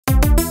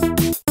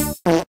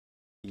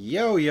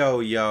Yo,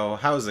 yo, yo,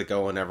 how's it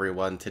going,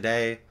 everyone?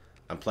 Today,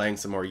 I'm playing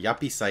some more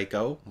Yuppie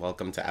Psycho.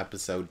 Welcome to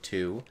episode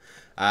 2.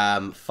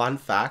 Fun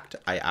fact,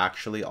 I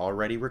actually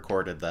already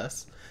recorded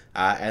this.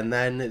 And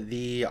then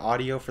the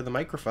audio for the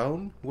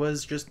microphone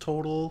was just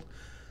total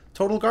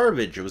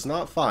garbage. It was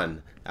not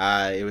fun.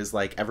 It was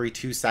like every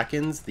 2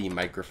 seconds, the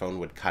microphone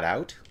would cut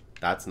out.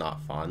 That's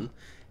not fun.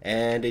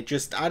 And it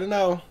just, I don't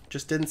know,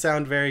 just didn't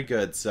sound very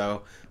good.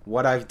 So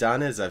what I've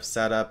done is I've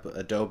set up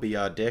Adobe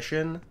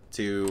Audition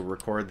to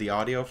record the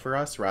audio for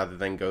us rather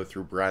than go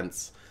through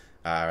Brent's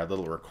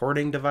little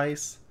recording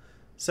device.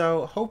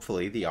 So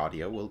hopefully the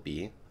audio will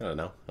be, I don't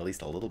know, at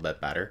least a little bit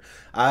better.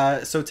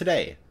 So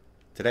today,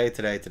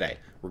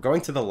 we're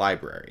going to the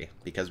library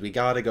because we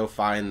gotta go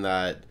find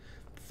that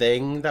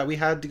thing that we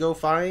had to go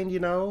find, you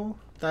know,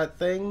 that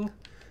thing.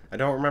 I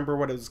don't remember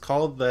what it was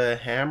called, the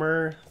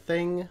hammer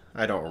thing?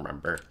 I don't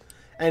remember.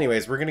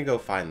 Anyways, we're gonna go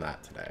find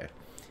that today.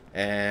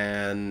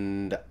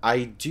 And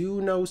I do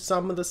know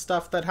some of the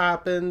stuff that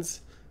happens,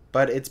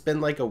 but it's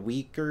been like a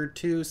week or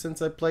two since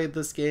I played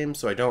this game,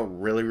 so I don't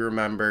really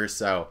remember,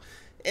 so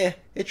it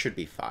should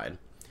be fine.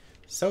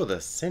 So the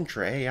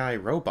Sintra AI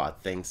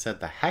robot thing said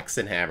the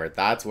Hexenhammer,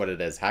 that's what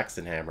it is,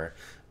 Hexenhammer,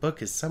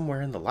 book is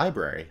somewhere in the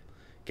library.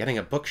 Getting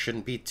a book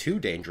shouldn't be too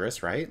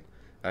dangerous, right?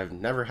 I've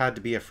never had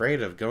to be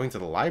afraid of going to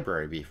the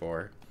library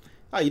before.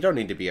 Oh, you don't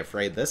need to be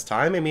afraid this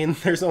time. I mean,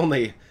 there's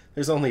only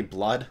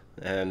blood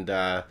and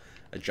a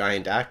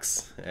giant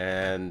X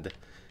and,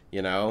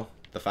 you know,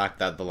 the fact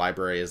that the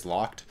library is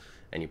locked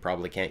and you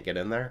probably can't get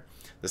in there.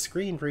 The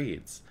screen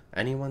reads,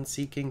 anyone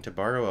seeking to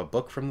borrow a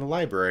book from the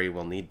library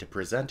will need to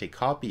present a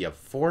copy of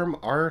Form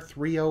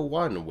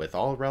R301 with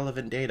all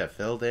relevant data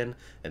filled in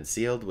and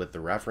sealed with the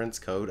reference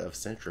code of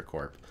Sintra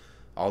Corp.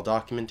 All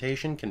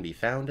documentation can be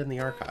found in the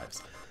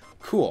archives.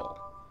 Cool.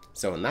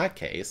 So in that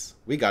case,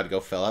 we gotta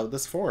go fill out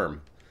this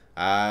form.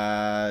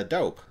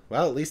 Dope.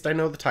 Well, at least I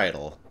know the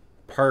title.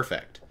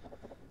 Perfect.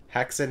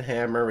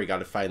 Hexenhammer, we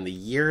gotta find the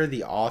year,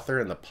 the author,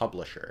 and the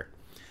publisher.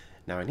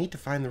 Now I need to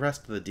find the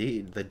rest of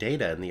the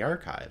data in the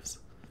archives.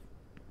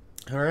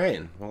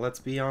 Alright, well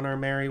let's be on our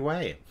merry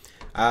way.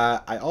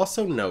 I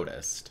also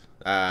noticed,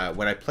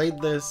 when I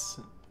played this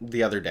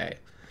the other day,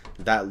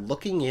 that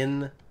looking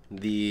in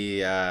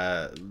the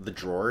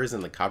drawers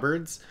and the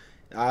cupboards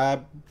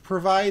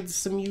provides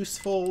some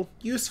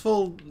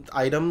useful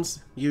items,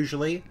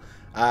 usually.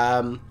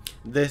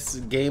 This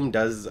game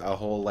does a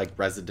whole, like,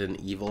 Resident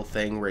Evil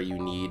thing where you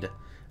need,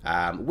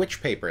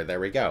 witch paper,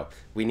 there we go.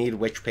 We need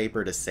witch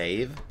paper to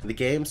save the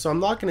game, so I'm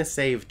not going to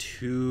save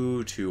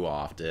too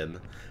often,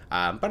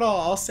 but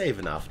I'll save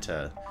enough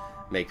to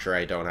make sure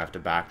I don't have to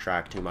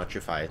backtrack too much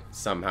if I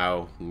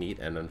somehow meet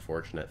an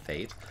unfortunate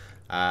fate.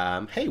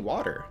 Hey,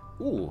 water.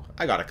 Ooh,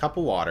 I got a cup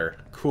of water.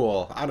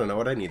 Cool, I don't know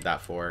what I need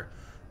that for.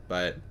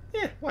 But,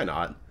 why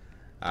not?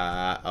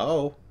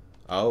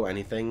 Oh,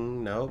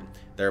 anything? No?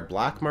 There are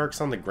black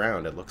marks on the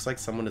ground. It looks like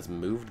someone has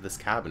moved this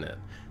cabinet.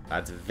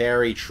 That's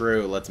very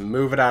true. Let's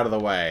move it out of the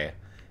way.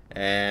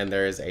 And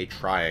there's a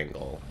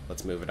triangle.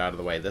 Let's move it out of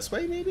the way. This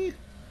way, maybe?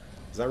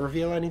 Does that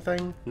reveal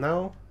anything?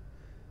 No?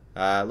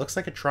 Looks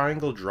like a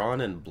triangle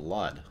drawn in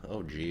blood.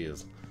 Oh,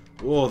 jeez.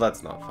 Oh,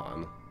 that's not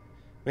fun.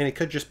 I mean, it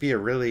could just be a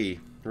really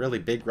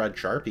big red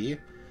Sharpie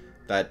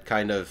that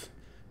kind of,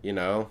 you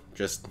know,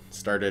 just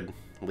started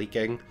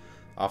leaking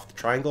off the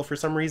triangle for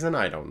some reason.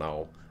 I don't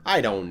know.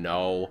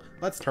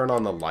 Let's turn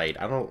on the light.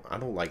 I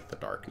don't like the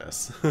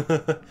darkness.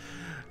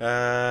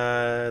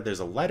 There's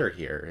a letter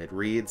here. It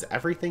reads,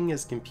 everything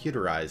is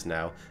computerized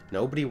now.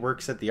 Nobody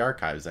works at the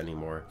archives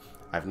anymore.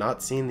 I've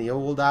not seen the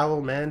old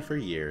owl man for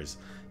years.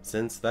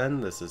 Since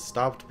then, this has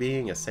stopped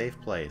being a safe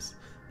place.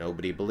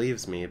 Nobody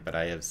believes me, but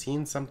I have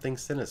seen something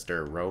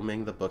sinister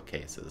roaming the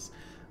bookcases.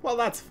 Well,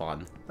 that's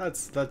fun.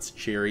 That's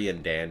cheery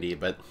and dandy,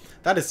 but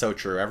that is so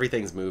true.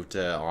 Everything's moved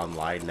to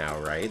online now,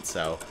 right?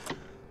 So,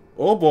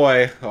 oh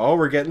boy. Oh,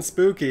 we're getting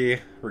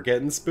spooky. We're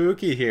getting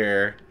spooky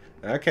here.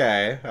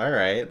 Okay,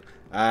 alright.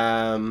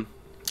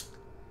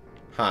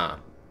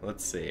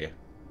 Let's see.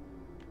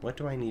 What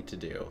do I need to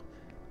do?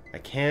 I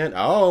can't...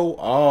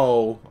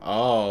 Oh,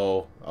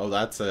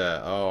 that's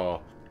a...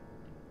 Oh,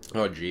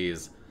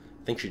 jeez.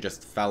 I think she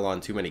just fell on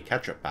too many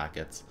ketchup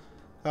packets.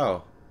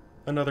 Oh,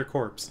 another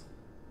corpse.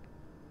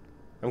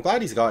 I'm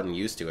glad he's gotten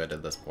used to it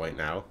at this point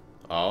now.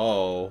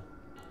 Oh.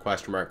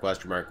 Question mark,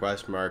 question mark,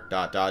 question mark,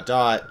 dot, dot,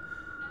 dot.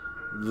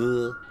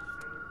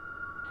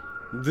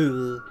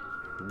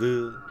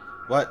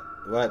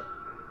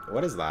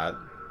 What is that?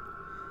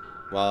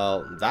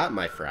 Well, that,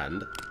 my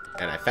friend,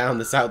 and I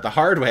found this out the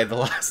hard way the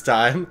last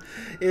time,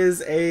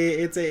 is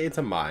it's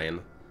a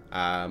mine,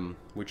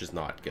 which is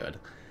not good.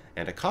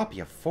 And a copy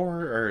of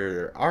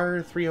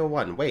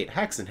R301. Wait,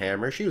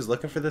 Hexenhammer, she was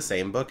looking for the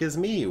same book as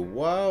me.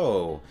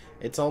 Whoa.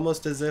 It's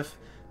almost as if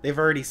they've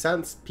already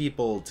sent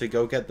people to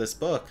go get this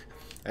book,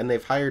 and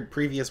they've hired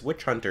previous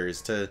witch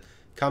hunters to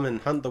come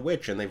and hunt the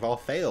witch, and they've all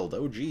failed.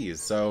 Oh,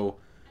 geez. So,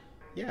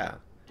 yeah.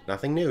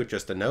 Nothing new,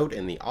 just a note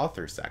in the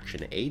author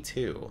section,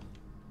 A2.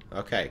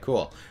 Okay,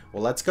 cool.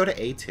 Well, let's go to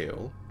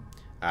A2.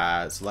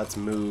 So let's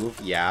move.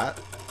 Yeah.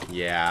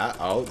 Yeah.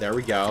 Oh, there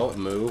we go.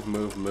 Move,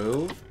 move,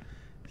 move.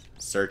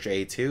 Search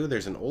A2.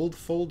 There's an old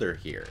folder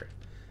here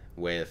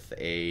with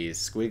a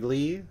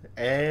squiggly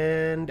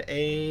and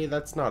a...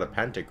 That's not a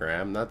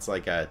pentagram. That's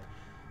like a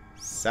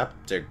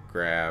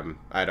septagram.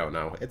 I don't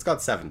know. It's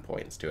got 7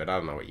 points to it. I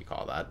don't know what you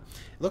call that.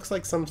 It looks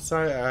like some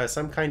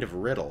kind of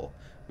riddle.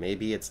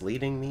 Maybe it's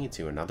leading me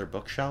to another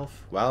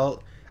bookshelf?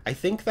 Well, I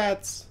think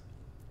that's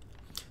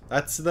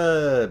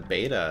the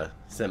beta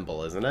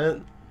symbol, isn't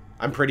it?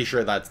 I'm pretty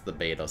sure that's the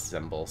beta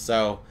symbol.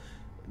 So,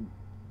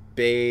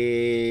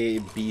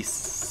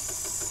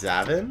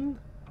 B7?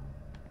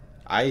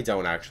 I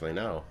don't actually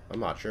know. I'm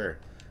not sure.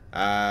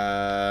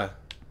 Or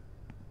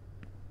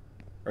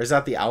is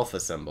that the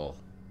alpha symbol?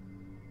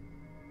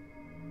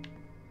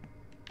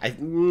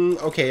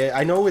 Okay,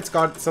 I know it's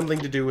got something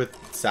to do with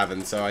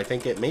 7, so I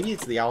think maybe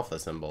it's the alpha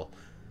symbol.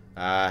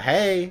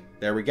 Hey,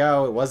 there we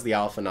go. It was the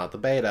alpha, not the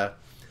beta.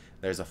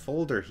 There's a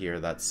folder here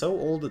that's so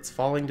old it's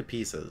falling to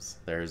pieces.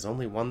 There's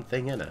only one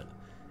thing in it.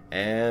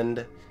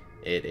 And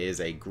it is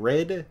a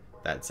grid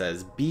that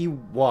says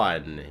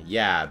B1.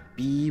 Yeah,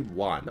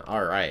 B1.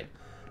 Alright.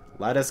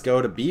 Let us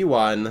go to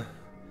B1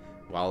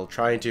 while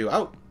trying to...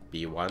 Oh,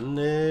 B1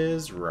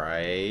 is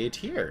right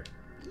here.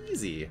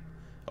 Easy.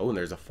 Oh, and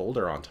there's a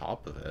folder on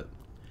top of it.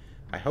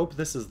 I hope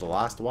this is the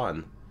last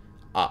one.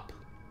 Up.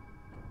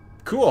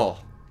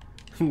 Cool.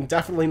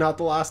 Definitely not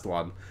the last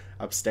one.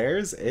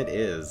 Upstairs, it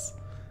is.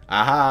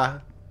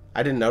 Aha!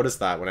 I didn't notice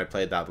that when I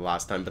played that the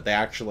last time, but they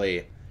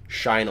actually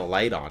shine a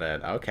light on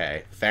it.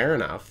 Okay, fair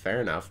enough, fair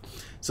enough.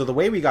 So the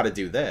way we gotta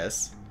do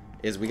this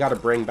is we gotta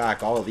bring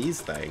back all of these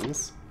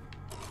things.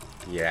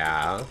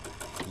 Yeah.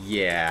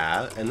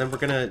 Yeah. And then we're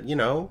gonna, you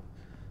know,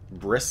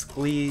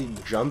 briskly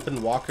jump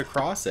and walk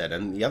across it.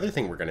 And the other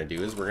thing we're gonna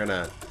do is we're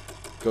gonna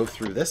go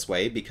through this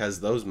way because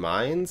those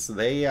mines,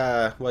 they,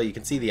 well, you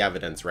can see the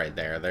evidence right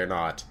there. They're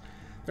not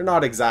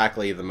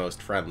exactly the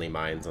most friendly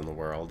mines in the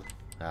world.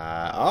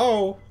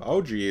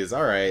 Oh geez,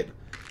 alright.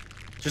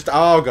 Just,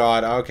 oh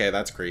god, okay,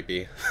 that's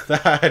creepy.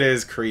 That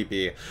is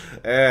creepy.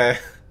 I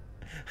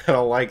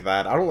don't like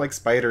that. I don't like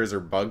spiders or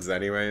bugs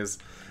anyways.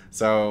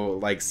 So,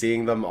 like,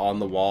 seeing them on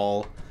the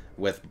wall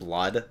with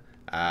blood,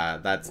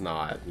 that's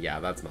not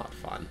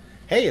fun.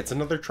 Hey, it's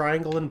another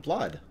triangle in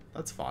blood.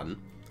 That's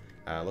fun.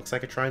 Looks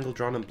like a triangle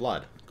drawn in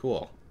blood.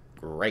 Cool.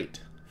 Great.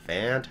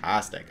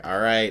 Fantastic.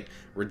 Alright,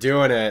 we're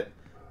doing it.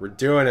 We're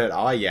doing it.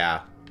 Oh,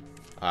 yeah.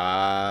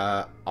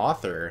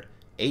 Author,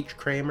 H.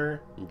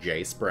 Kramer,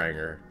 J.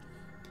 Springer.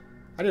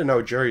 I didn't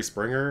know Jerry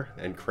Springer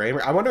and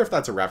Kramer. I wonder if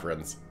that's a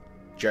reference.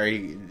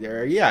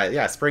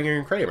 Yeah, Springer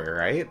and Kramer,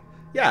 right?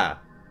 Yeah,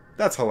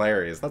 that's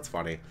hilarious. That's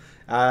funny.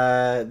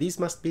 These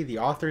must be the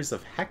authors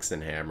of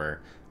Hexenhammer.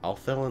 I'll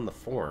fill in the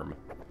form.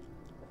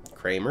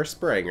 Kramer,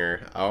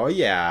 Springer. Oh,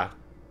 yeah.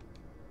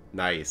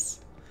 Nice.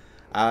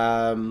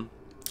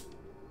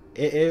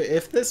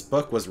 If this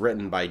book was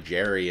written by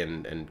Jerry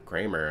and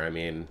Kramer, I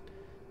mean...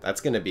 That's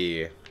going to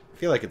be... I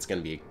feel like it's going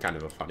to be kind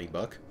of a funny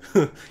book.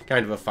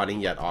 Kind of a funny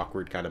yet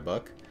awkward kind of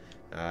book.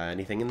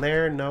 Anything in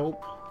there?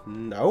 Nope.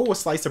 No, a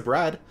slice of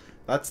bread.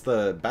 That's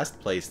the best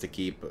place to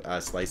keep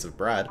a slice of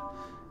bread.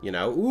 You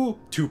know, ooh,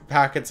 2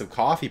 packets of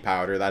coffee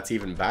powder. That's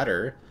even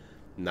better.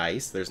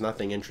 Nice. There's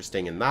nothing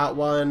interesting in that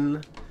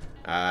one.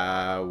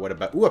 What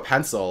about... Ooh, a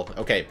pencil.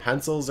 Okay,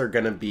 pencils are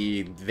going to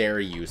be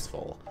very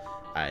useful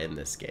in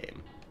this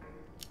game.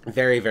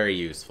 Very, very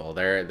useful.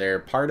 They're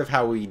part of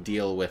how we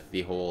deal with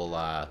the whole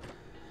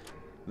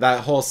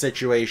that whole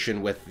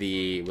situation with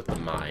the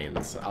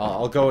mines.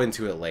 I'll go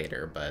into it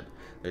later, but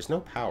there's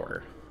no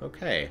power.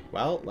 Okay,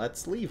 well,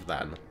 let's leave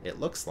then. It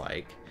looks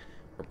like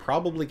we're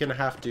probably gonna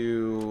have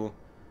to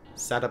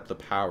set up the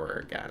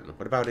power again.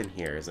 What about in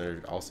here? Is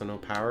there also no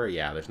power?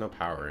 Yeah, there's no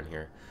power in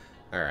here.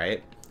 All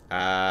right.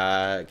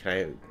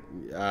 Can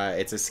I?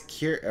 It's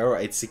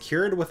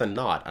secured with a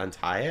knot.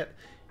 Untie it.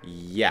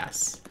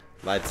 Yes.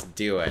 Let's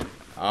do it.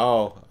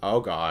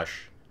 Oh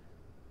gosh.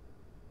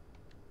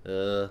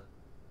 Okay,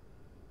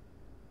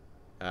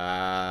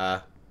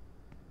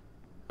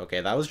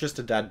 that was just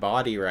a dead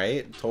body,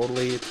 right?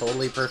 Totally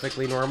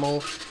perfectly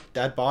normal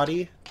dead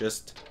body.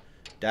 Just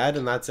dead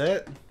and that's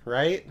it,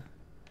 right?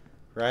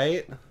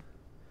 Right?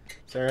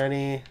 Is there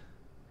any...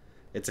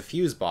 It's a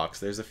fuse box.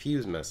 There's a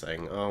fuse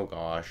missing. Oh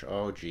gosh.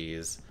 Oh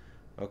geez.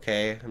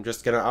 Okay, I'm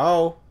just gonna...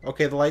 Oh!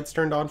 Okay, the light's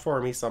turned on for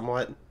me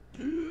somewhat.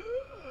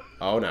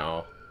 Oh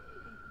no.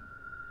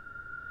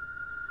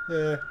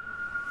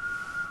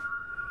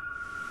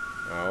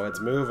 Oh,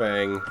 it's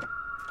moving.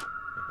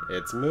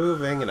 It's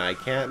moving, and I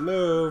can't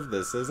move.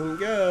 This isn't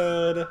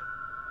good.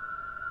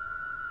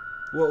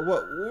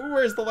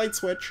 Where's the light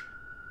switch?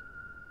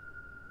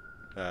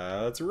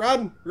 Let's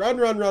run.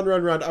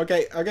 Run.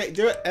 Okay,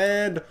 do it.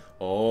 And,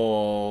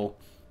 oh,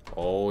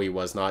 he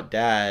was not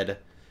dead.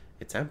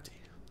 It's empty.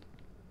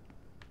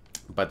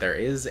 But there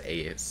is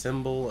a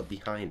symbol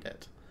behind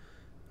it.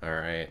 All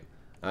right.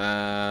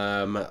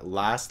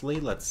 Lastly,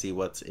 let's see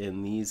what's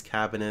in these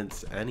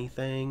cabinets.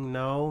 Anything?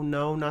 No,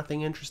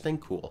 nothing interesting.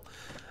 Cool.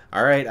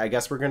 All right, I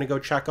guess we're gonna go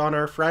check on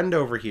our friend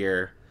over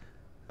here.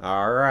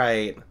 All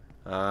right,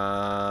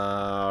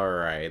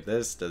 Alright,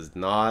 this does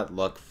not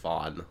look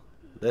fun.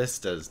 This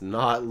does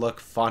not look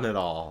fun at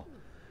all.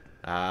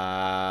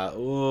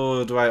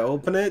 Ooh, do I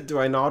open it? Do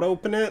I not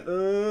open it?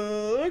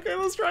 Okay,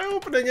 let's try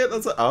opening it.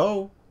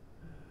 Oh,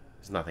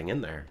 there's nothing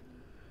in there.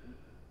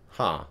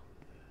 Huh.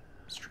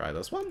 Let's try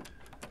this one.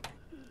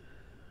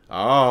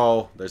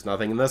 Oh, there's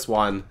nothing in this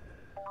one.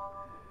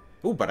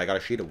 Ooh, but I got a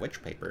sheet of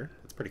witch paper.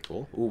 That's pretty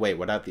cool. Ooh, wait,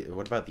 what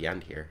about the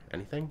end here?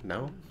 Anything?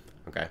 No?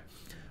 Okay.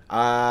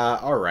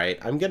 Alright.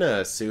 I'm gonna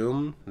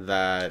assume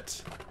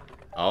that...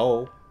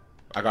 Oh,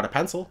 I got a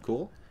pencil.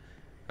 Cool.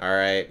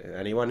 Alright,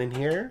 anyone in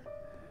here?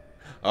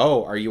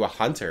 Oh, are you a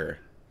hunter?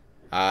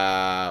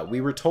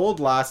 We were told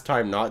last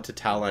time not to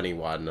tell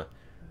anyone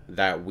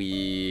that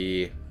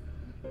we,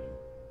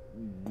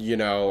 you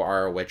know,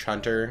 are a witch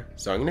hunter.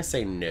 So I'm gonna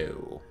say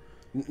no.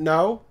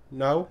 No,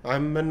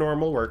 I'm a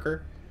normal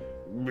worker.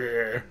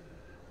 Bleh.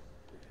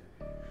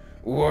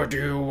 What do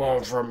you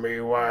want from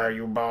me? Why are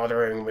you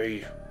bothering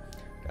me?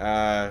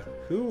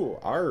 Who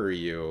are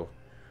you?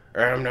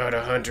 I'm not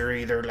a hunter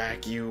either,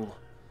 like you.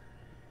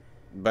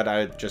 But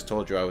I just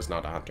told you I was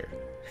not a hunter.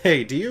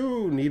 Hey, do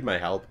you need my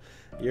help?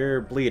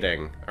 You're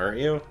bleeding, aren't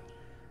you?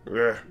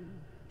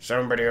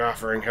 Somebody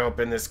offering help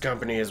in this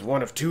company is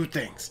one of two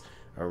things.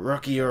 A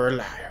rookie or a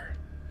liar.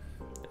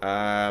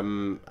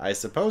 I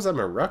suppose I'm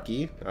a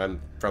rookie. I'm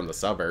from the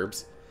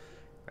suburbs.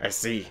 I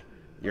see.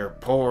 You're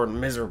poor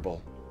and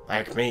miserable,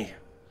 like me.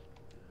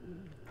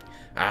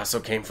 I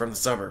also came from the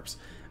suburbs.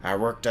 I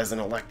worked as an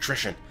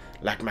electrician,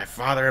 like my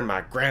father and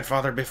my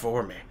grandfather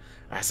before me.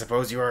 I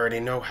suppose you already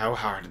know how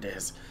hard it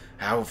is,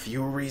 how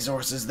few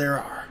resources there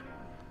are.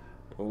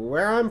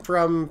 Where I'm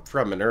from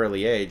an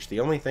early age, the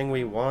only thing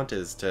we want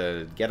is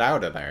to get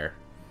out of there.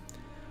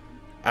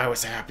 I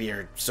was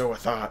happier, so I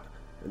thought,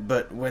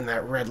 but when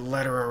that red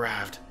letter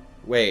arrived...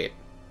 Wait,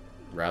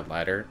 red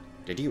letter?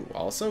 Did you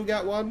also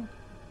get one?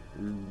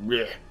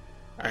 Yeah,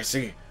 I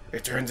see.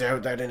 It turns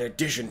out that in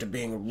addition to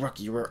being a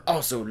rookie, you are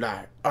also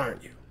liar,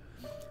 aren't you?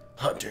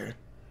 Hunter.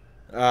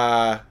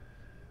 But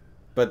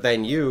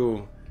then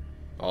you...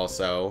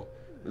 also...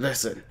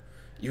 Listen,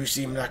 you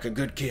seem like a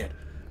good kid.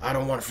 I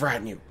don't want to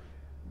frighten you.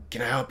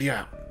 Can I help you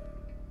out?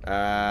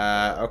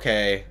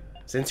 Okay.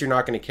 Since you're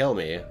not going to kill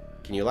me,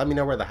 can you let me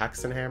know where the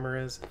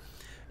Hexenhammer is?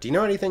 Do you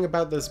know anything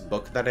about this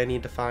book that I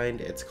need to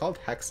find? It's called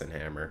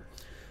Hexenhammer.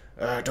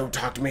 Don't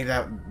talk to me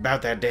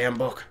about that damn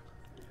book.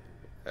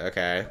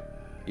 Okay.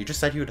 You just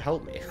said you'd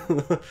help me.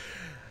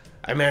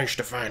 I managed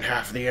to find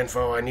half the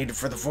info I needed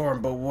for the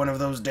forum, but one of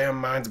those damn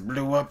mines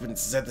blew up and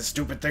set the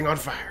stupid thing on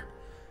fire.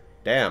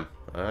 Damn.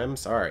 I'm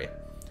sorry.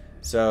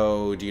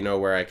 So, do you know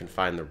where I can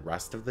find the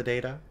rest of the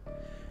data?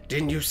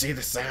 Didn't you see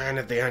the sign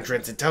at the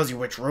entrance? It tells you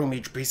which room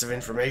each piece of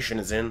information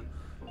is in.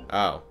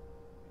 Oh.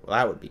 Well,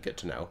 that would be good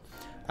to know.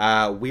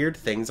 Weird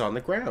things on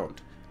the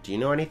ground. Do you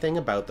know anything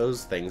about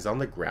those things on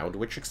the ground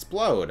which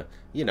explode?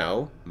 You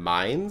know,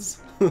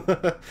 mines?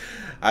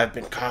 I've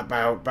been caught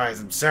by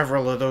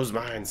several of those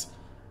mines.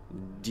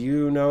 Do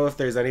you know if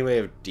there's any way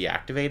of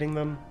deactivating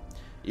them?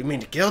 You mean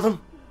to kill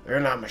them? They're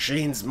not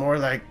machines, more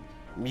like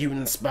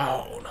mutant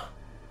spawn.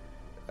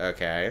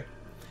 Okay.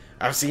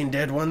 I've seen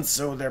dead ones,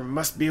 so there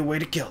must be a way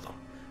to kill them.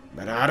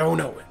 But I don't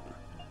know it.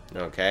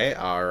 Okay,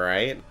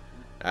 alright.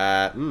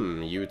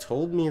 You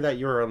told me that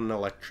you're an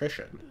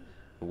electrician.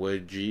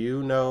 Would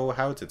you know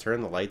how to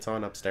turn the lights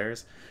on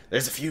upstairs?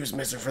 There's a fuse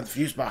missing from the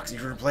fuse box. You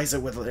can replace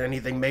it with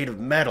anything made of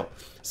metal,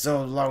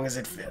 so long as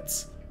it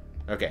fits.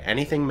 Okay,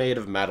 anything made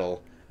of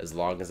metal, as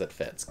long as it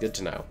fits. Good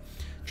to know.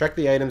 Check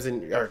the items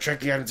in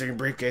your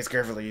briefcase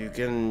carefully. You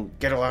can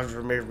get a lot of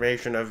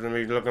information of them.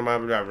 Look them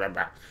up. Blah, blah,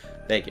 blah.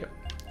 Thank you.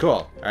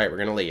 Cool. Alright, we're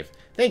gonna leave.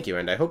 Thank you,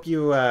 and I hope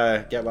you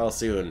get well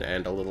soon,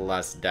 and a little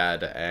less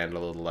dead, and a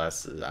little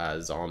less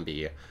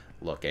zombie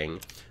looking.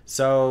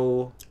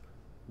 So,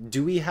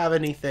 do we have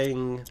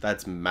anything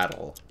that's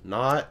metal?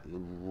 Not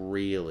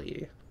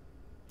really.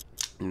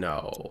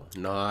 No,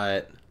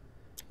 not...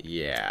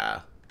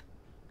 Yeah.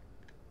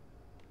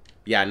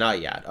 Yeah, not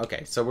yet.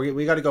 Okay, so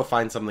we gotta go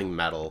find something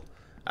metal.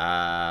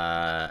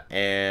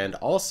 And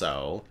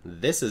also,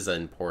 this is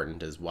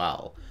important as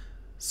well.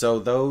 So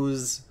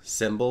those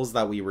symbols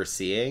that we were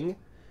seeing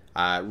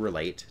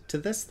relate to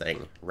this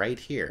thing right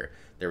here.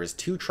 There was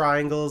 2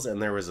 triangles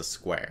and there was a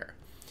square,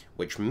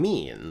 which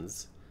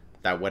means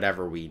that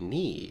whatever we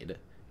need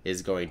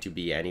is going to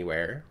be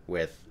anywhere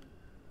with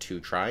 2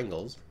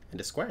 triangles and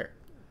a square.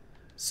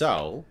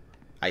 So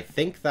I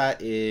think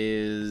that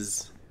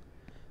is,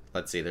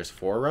 let's see, there's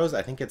 4 rows.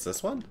 I think it's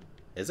this one.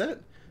 Is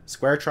it?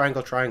 Square,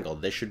 triangle, triangle.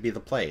 This should be the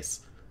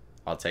place.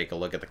 I'll take a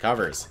look at the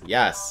covers.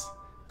 Yes.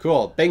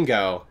 Cool.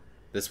 Bingo.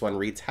 This one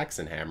reads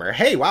Hexenhammer.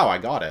 Hey, wow, I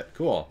got it.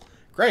 Cool.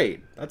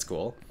 Great. That's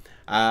cool.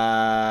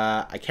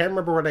 I can't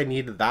remember what I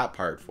needed that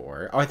part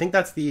for. Oh, I think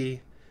that's the...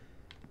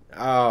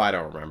 Oh, I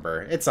don't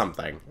remember. It's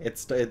something.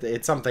 It's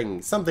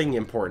something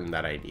important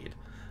that I need.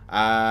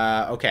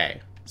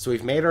 Okay. So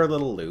we've made our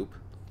little loop.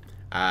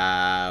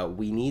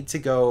 We need to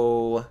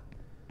go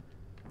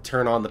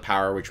turn on the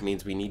power, which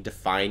means we need to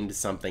find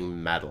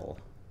something metal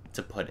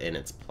to put in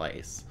its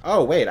place.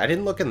 Oh, wait. I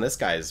didn't look in this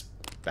guy's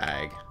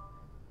bag.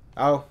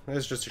 Oh,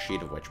 it's just a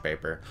sheet of witch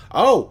paper.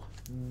 Oh!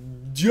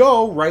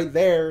 Yo, right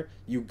there,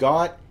 you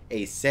got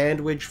a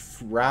sandwich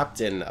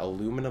wrapped in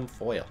aluminum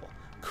foil.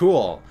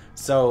 Cool.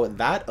 So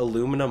that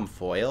aluminum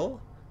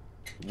foil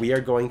we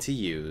are going to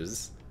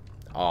use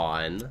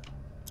on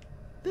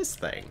this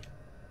thing.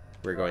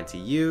 We're going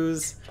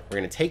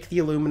to take the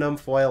aluminum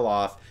foil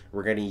off.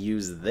 We're going to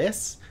use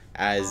this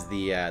as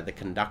the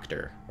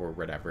conductor or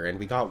whatever. And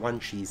we got one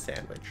cheese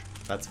sandwich.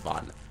 That's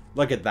fun.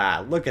 Look at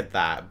that. Look at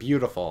that.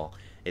 Beautiful.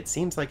 It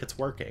seems like it's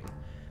working.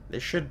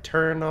 This should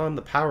turn on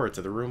the power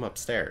to the room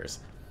upstairs.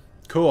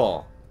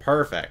 Cool.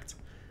 Perfect.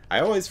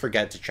 I always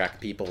forget to check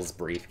people's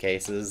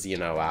briefcases, you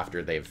know,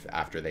 after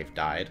they've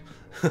died.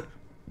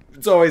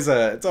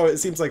 It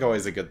seems like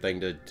always a good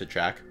thing to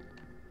check.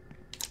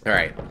 All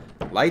right.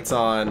 Lights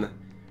on.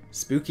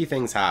 Spooky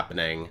things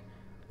happening.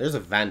 There's a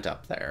vent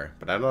up there,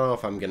 but I don't know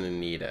if I'm gonna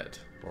need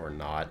it or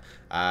not.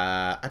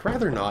 I'd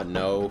rather not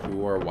know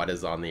who or what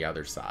is on the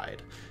other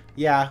side.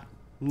 Yeah.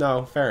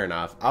 No, fair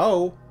enough.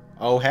 Oh.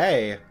 Oh,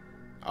 hey.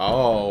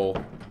 Oh.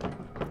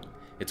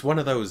 It's one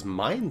of those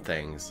mine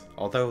things,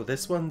 although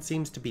this one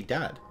seems to be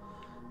dead.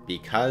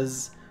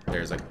 Because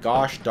there's a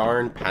gosh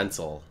darn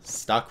pencil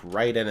stuck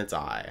right in its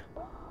eye.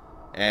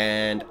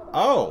 And,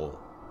 oh.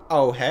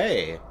 Oh,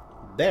 hey.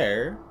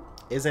 There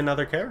is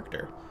another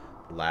character.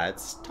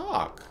 Let's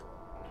talk.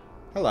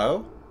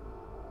 Hello.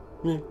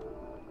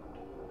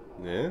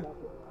 Yeah.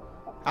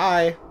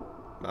 Hi.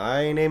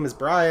 My name is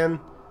Brian.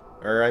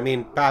 Or, I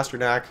mean,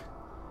 Pasternak.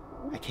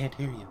 I can't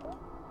hear you.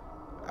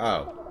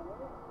 Oh.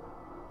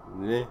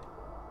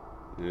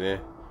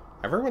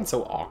 Everyone's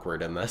so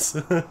awkward in this.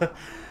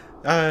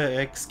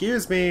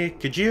 Excuse me,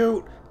 could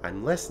you...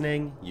 I'm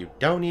listening. You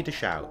don't need to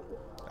shout.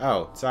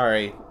 Oh,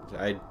 sorry.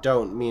 I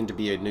don't mean to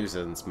be a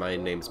nuisance. My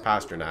name's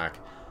Pasternak.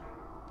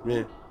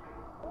 Weird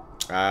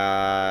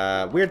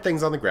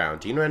things on the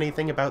ground. Do you know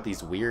anything about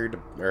these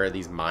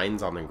these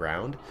mines on the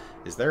ground?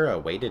 Is there a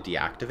way to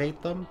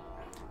deactivate them?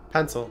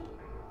 Pencil.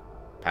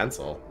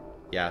 Pencil?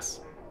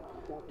 Yes.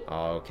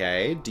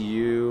 Okay, do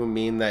you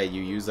mean that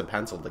you use a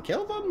pencil to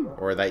kill them?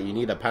 Or that you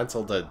need a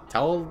pencil to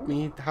tell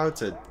me how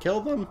to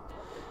kill them?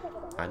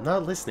 I'm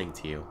not listening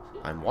to you.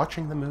 I'm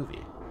watching the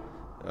movie.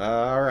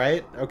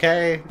 Alright,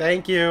 okay,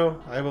 thank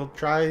you. I will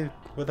try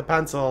with a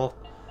pencil.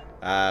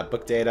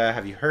 Book data,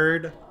 have you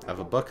heard of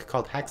a book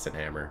called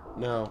Hexenhammer?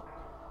 No.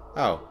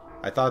 Oh,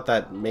 I thought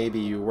that maybe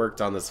you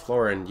worked on this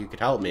floor and you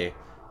could help me.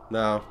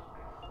 No.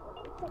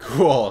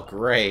 Cool,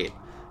 great.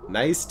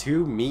 Nice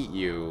to meet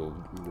you,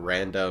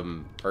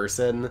 random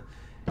person.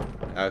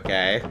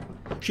 Okay.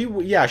 She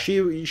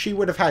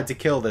would have had to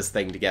kill this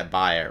thing to get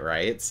by it,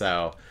 right?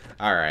 So,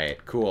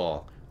 alright,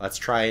 cool. Let's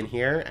try in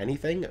here.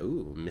 Anything?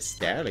 Ooh,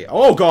 Mysterio.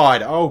 Oh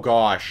god! Oh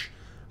gosh!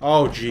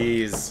 Oh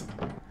jeez.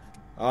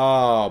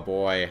 Oh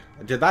boy.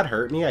 Did that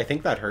hurt me? I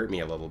think that hurt me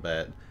a little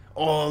bit.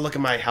 Oh, look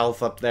at my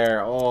health up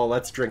there. Oh,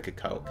 let's drink a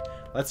Coke.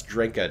 Let's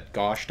drink a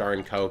gosh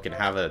darn Coke and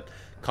have a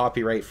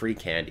copyright-free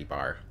candy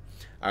bar.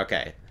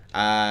 Okay.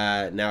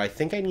 Now I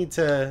think I need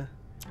to...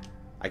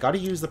 I gotta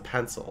use the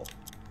pencil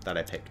that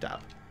I picked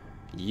up.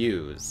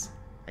 Use.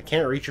 I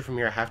can't reach it from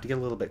here. I have to get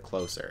a little bit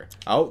closer.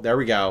 Oh, there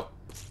we go.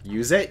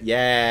 Use it?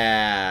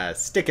 Yeah!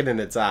 Stick it in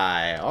its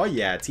eye. Oh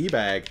yeah,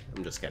 teabag.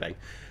 I'm just kidding.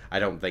 I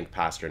don't think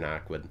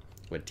Pasternak would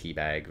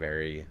teabag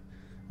very...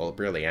 Well,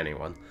 really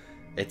anyone.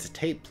 It's a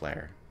tape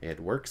player. It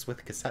works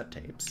with cassette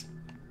tapes.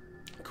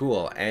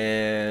 Cool.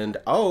 And...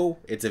 Oh!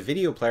 It's a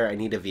video player. I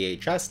need a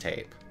VHS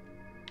tape.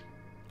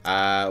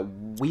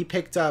 We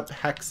picked up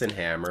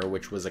Hexenhammer,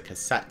 which was a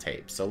cassette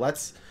tape. So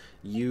let's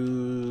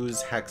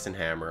use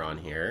Hexenhammer on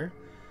here.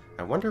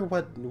 I wonder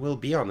what will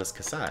be on this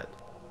cassette.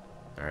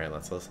 Alright,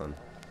 let's listen.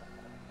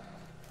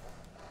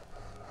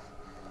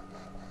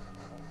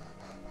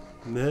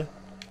 Meh.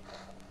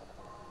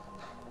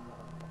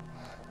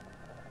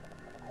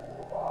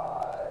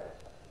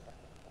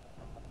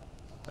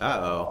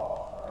 Uh-oh.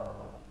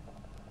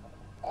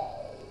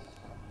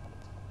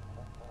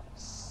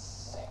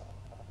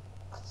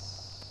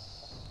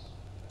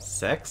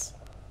 6?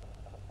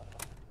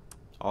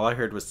 All I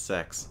heard was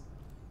 6.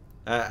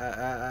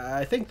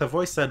 I think the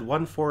voice said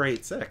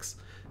 1486.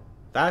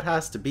 That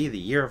has to be the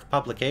year of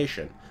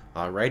publication.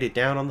 I'll write it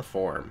down on the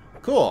form.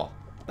 Cool.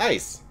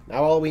 Nice.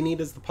 Now all we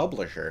need is the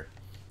publisher.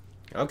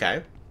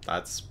 Okay.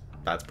 That's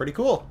pretty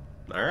cool.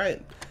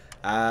 Alright.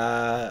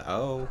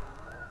 Oh.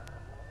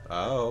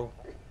 Oh.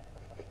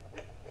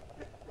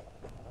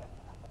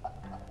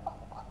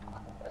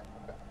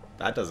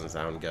 That doesn't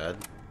sound good.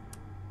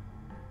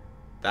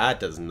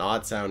 That does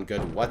not sound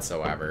good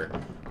whatsoever.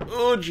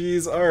 Oh,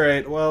 jeez.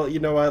 Alright, well, you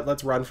know what?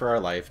 Let's run for our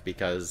life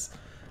because,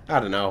 I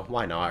don't know,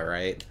 why not,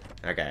 right?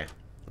 Okay,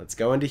 let's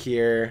go into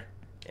here,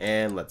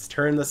 and let's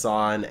turn this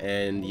on,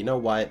 and you know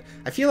what?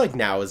 I feel like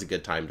now is a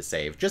good time to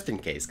save, just in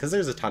case, because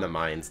there's a ton of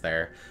mines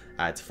there.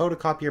 It's a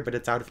photocopier, but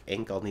it's out of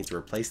ink. I'll need to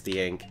replace the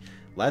ink.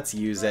 Let's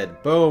use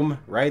it. Boom!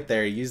 Right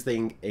there. Use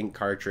the ink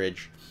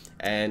cartridge,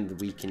 and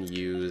we can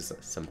use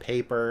some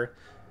paper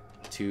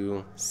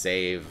to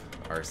save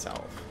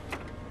ourselves.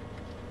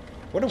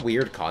 What a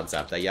weird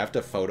concept that you have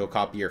to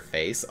photocopy your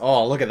face.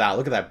 Oh, look at that.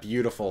 Look at that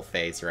beautiful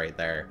face right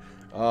there.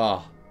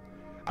 Oh.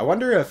 I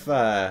wonder if,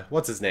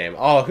 what's his name?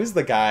 Oh, who's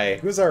the guy?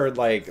 Who's our,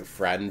 like,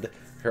 friend?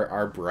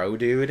 Our bro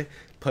dude?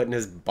 Putting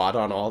his butt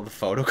on all the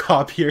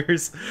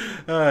photocopiers?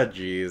 Oh,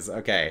 jeez.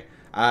 Okay.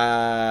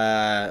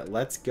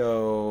 Let's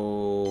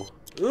go...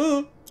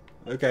 Ooh!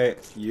 Okay,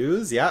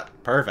 use. Yeah,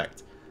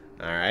 perfect.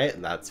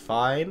 Alright, that's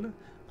fine.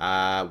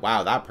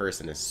 Wow, that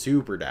person is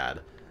super dead.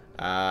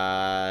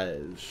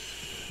 Oh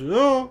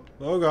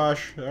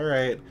gosh.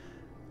 Alright.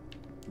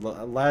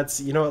 Let's,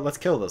 you know what, let's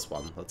kill this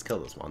one. Let's kill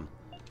this one.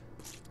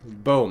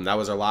 Boom, that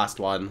was our last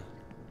one.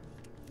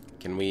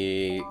 Can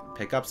we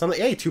pick up something?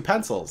 Hey, 2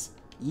 pencils.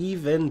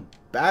 Even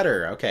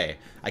better. Okay.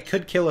 I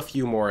could kill a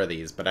few more of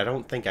these, but I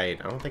don't think I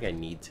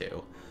need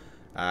to.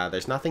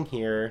 There's nothing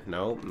here.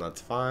 Nope,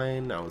 that's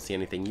fine. I don't see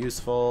anything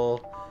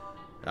useful.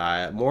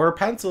 More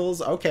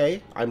pencils.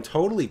 Okay, I'm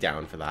totally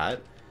down for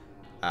that.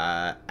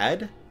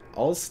 Ed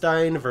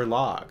Ulstein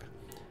Verlag.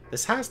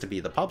 This has to be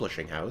the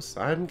publishing house.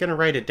 I'm gonna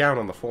write it down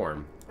on the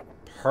form.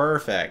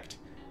 Perfect.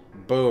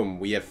 Boom,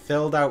 we have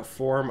filled out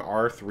form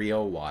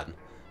R301.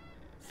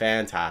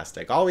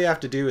 Fantastic. All we have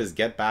to do is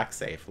get back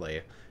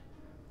safely.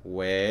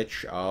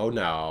 Which, oh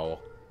no.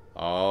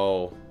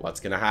 Oh, what's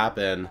gonna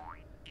happen?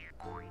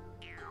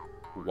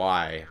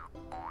 Why?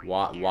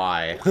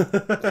 Why?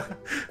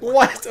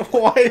 What?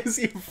 Why is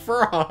he a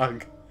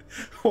frog?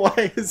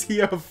 Why is he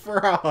a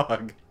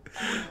frog?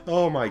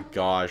 Oh my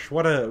gosh,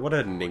 what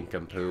a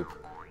nincompoop.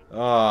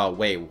 Oh,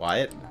 wait,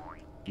 what?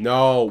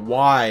 No,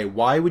 why?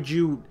 Why would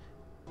you...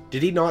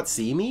 Did he not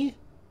see me?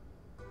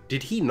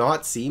 Did he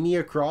not see me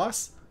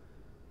across?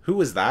 Who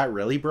was that,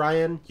 really,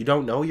 Brian? You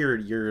don't know your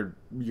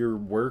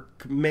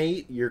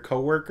workmate, your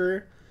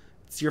coworker?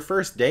 It's your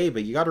first day,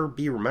 but you gotta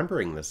be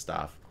remembering this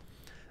stuff.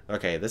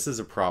 Okay, this is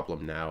a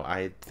problem now.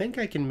 I think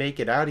I can make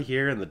it out of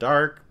here in the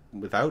dark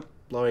without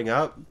blowing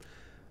up.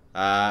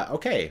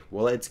 Okay,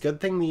 well, it's a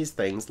good thing these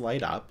things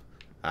light up.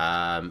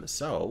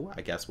 So,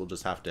 I guess we'll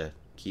just have to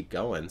keep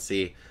going.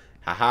 See,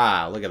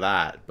 haha, look at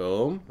that.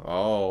 Boom.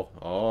 Oh,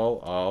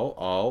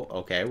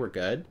 okay, we're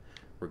good.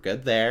 We're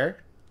good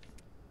there.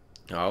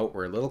 Oh,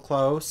 we're a little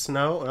close.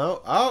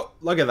 No, oh,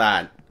 look at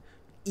that.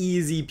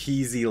 Easy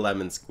peasy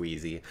lemon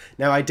squeezy.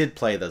 Now, I did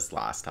play this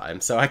last time,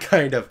 so I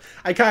kind of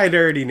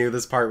already knew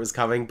this part was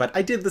coming, but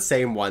I did the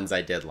same ones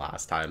I did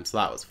last time, so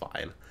that was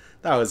fine.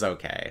 That was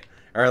okay.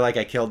 Or, like,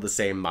 I killed the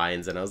same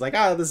mines, and I was like,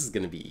 oh, this is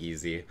gonna be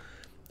easy.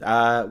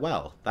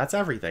 Well, that's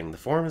everything. The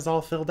form is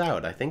all filled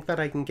out. I think that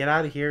I can get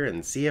out of here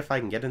and see if I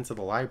can get into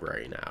the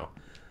library now.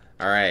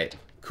 Alright,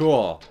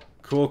 cool.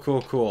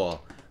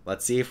 Cool.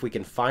 Let's see if we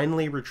can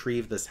finally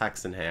retrieve this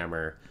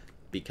Hexenhammer,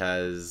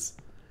 because...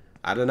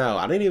 I don't know.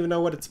 I don't even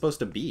know what it's supposed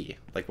to be.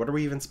 Like, what are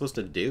we even supposed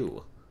to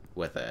do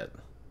with it?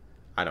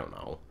 I don't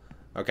know.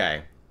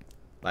 Okay.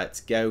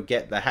 Let's go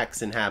get the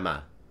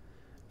Hexenhammer.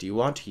 Do you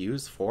want to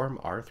use Form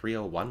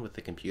R301 with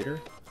the computer?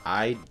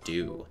 I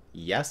do.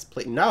 Yes,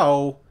 please.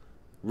 No!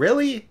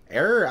 Really?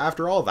 Error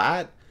after all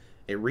that?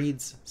 It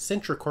reads,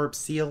 Sintracorp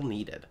seal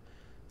needed.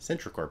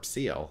 Sintracorp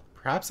seal?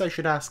 Perhaps I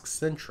should ask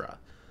Sintra.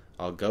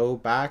 I'll go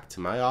back to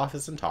my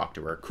office and talk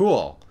to her.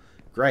 Cool.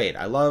 Great.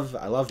 I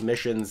love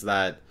missions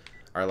that...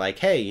 are like,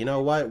 hey, you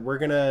know what? We're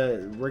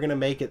gonna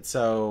make it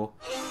so...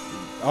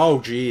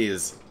 Oh,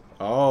 jeez.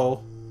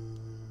 Oh.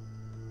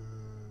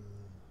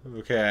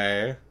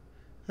 Okay.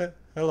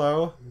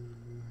 Hello.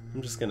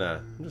 I'm just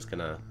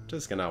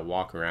gonna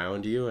walk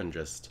around you and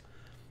just...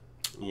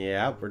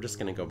 Yeah, we're just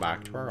gonna go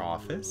back to our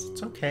office.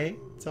 It's okay.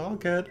 It's all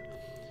good.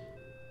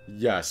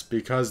 Yes,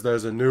 because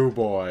there's a new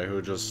boy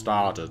who just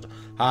started.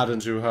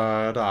 Hadn't you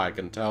heard? I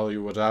can tell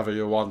you whatever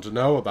you want to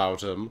know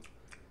about him.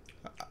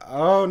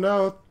 Oh,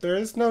 no, there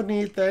is no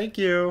need, thank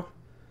you.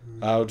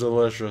 How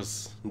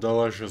delicious.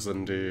 Delicious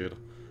indeed.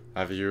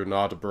 Have you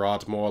not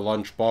brought more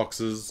lunch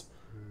boxes?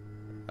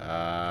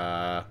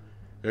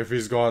 If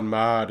he's gone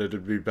mad,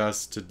 it'd be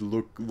best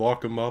to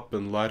lock him up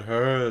and let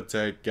her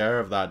take care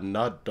of that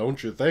nut,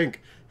 don't you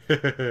think?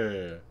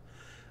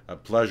 A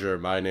pleasure.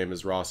 My name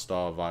is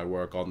Rostov. I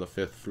work on the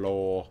 5th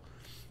floor.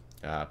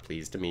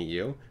 Pleased to meet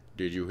you.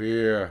 Did you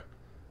hear?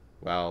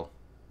 Well,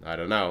 I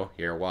don't know.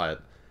 Hear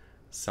what?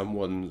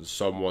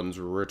 Someone's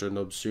written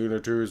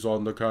obscenities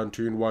on the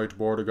canteen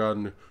whiteboard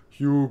again.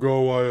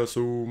 Hugo, I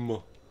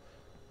assume.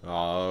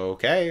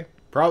 Okay.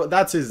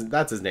 That's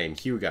his name,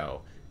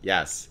 Hugo.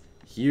 Yes,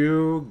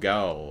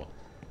 Hugo.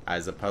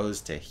 As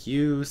opposed to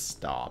Hugh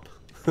Stop.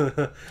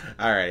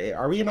 Alright,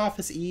 are we in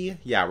Office E?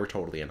 Yeah, we're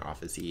totally in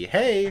Office E.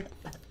 Hey!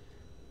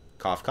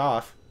 Cough,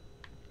 cough.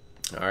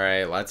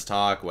 Alright, let's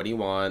talk. What do you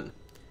want?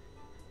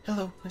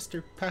 Hello,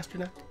 Mr.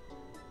 Pasternak.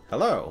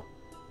 Hello.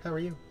 How are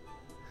you?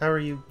 How are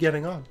you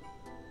getting on?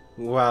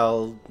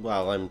 Well,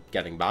 I'm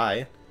getting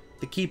by.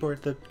 The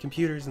keyboard, the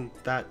computers, and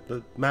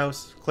the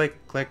mouse,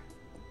 click, click.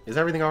 Is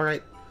everything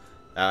alright?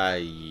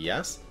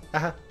 Yes?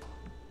 Haha.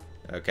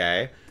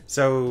 Okay.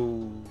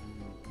 So,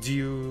 do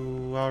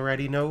you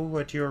already know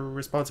what your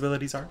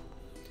responsibilities are?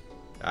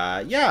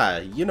 Yeah,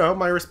 you know,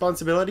 my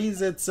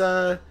responsibilities, it's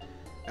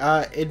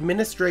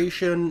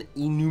Administration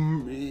enumeration.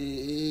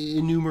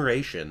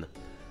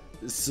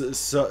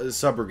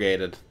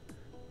 Subrogated.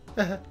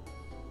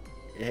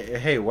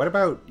 Hey, what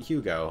about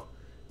Hugo?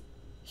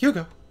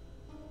 Hugo!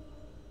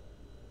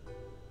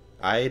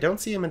 I don't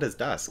see him at his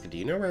desk. Do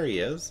you know where he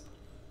is?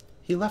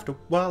 He left a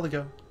while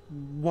ago.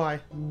 Why?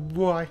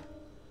 Why?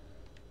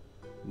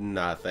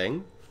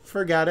 Nothing.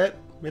 Forget it.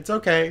 It's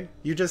okay.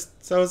 You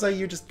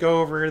just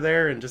go over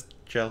there and just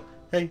chill.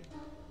 Hey.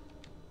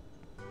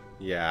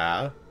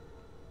 Yeah.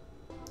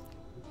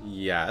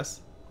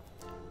 Yes.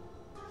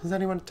 Has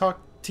anyone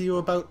talked to you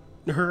about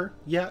her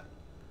yet?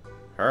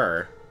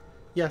 Her?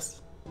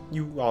 Yes.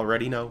 You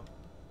already know.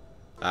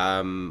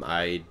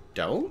 I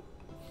don't?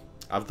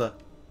 Of the...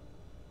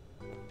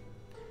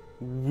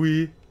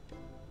 Which?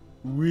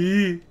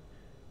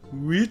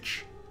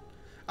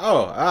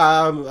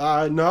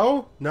 Oh,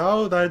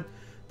 no, that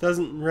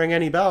doesn't ring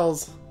any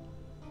bells.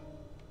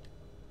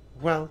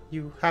 Well,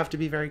 you have to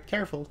be very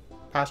careful,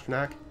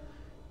 Pasternak.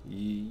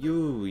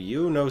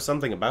 You know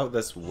something about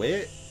this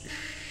witch?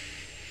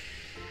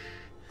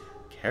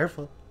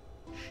 Careful.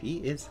 She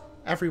is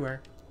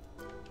everywhere.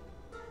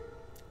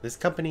 This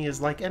company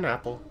is like an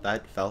apple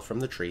that fell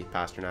from the tree,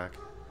 Pasternak.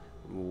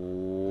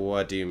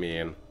 What do you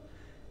mean?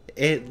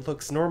 It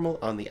looks normal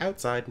on the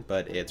outside,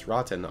 but it's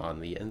rotten on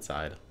the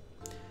inside.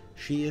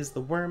 She is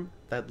the worm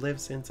that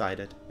lives inside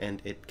it,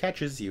 and it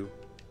catches you.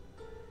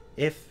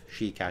 If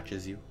she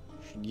catches you,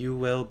 you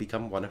will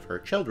become one of her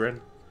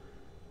children.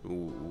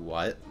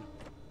 What?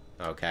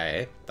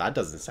 Okay, that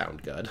doesn't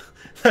sound good.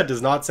 That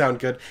does not sound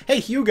good. Hey,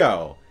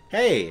 Hugo!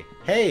 Hey,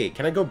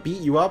 can I go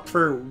beat you up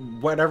for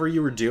whatever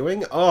you were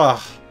doing?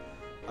 Ugh,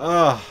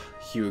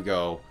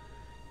 Hugo.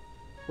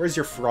 Where's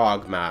your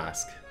frog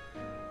mask?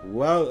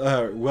 Well,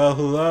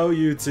 hello,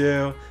 you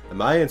two.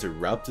 Am I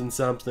interrupting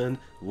something?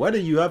 What are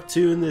you up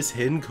to in this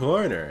hidden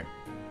corner?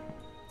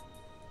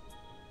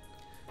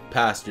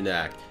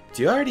 Pasternak,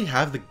 do you already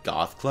have the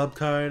Goth Club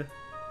card?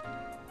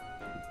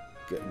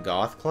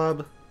 Goth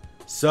Club?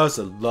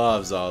 Sosa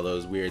loves all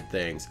those weird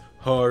things.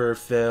 Horror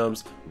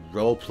films,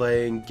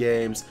 role-playing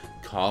games,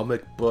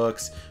 comic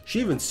books. She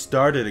even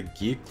started a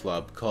geek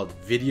club called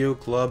Video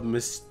Club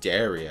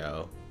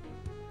Mysterio.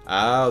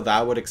 Oh,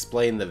 that would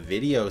explain the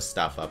video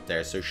stuff up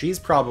there. So she's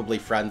probably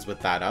friends with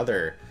that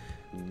other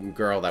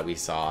girl that we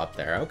saw up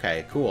there.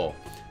 Okay, cool.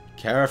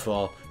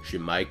 Careful, she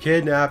might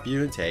kidnap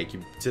you and take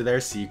you to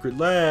their secret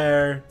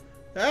lair.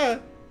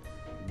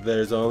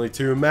 There's only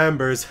 2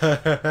 members.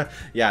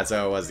 Yeah,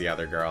 so it was the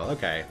other girl.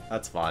 Okay,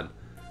 that's fun.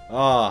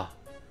 Oh.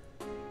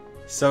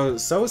 So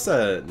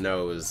Sosa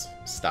knows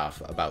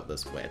stuff about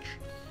this witch.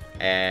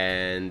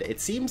 And it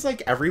seems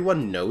like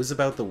everyone knows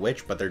about the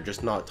witch, but they're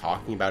just not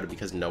talking about it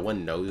because no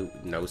one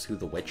knows who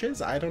the witch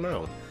is? I don't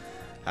know.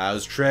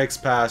 How's tricks,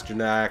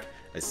 Pasternak?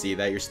 I see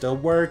that you're still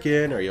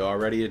working. Are you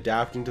already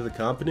adapting to the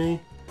company?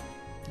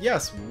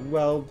 Yes,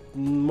 well,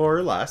 more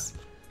or less.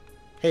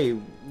 Hey,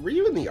 were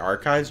you in the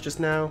archives just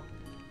now?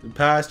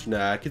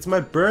 Pasternak, it's my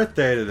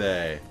birthday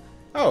today.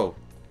 Oh,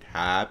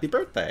 happy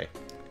birthday.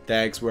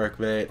 Thanks,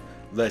 workmate.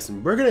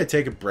 Listen, we're gonna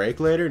take a break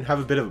later and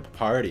have a bit of a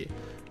party.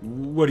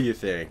 What do you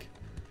think?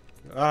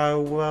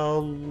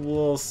 Well,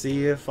 we'll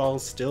see if I'll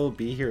still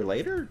be here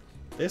later.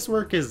 This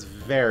work is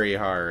very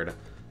hard.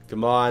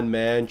 Come on,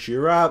 man,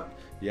 cheer up.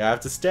 You have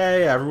to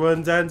stay.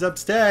 Everyone ends up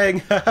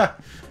staying.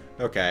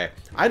 Okay,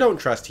 I don't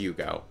trust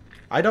Hugo.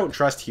 I don't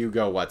trust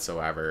Hugo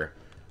whatsoever.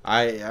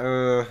 I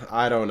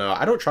don't know.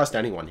 I don't trust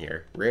anyone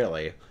here,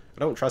 really. I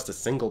don't trust a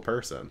single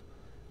person.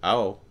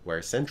 Oh,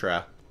 where's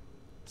Sintra?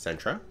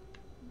 Sintra?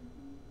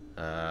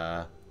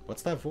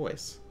 What's that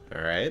voice?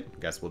 Alright,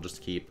 guess we'll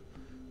just keep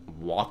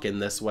walking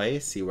this way,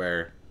 see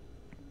where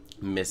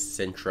Miss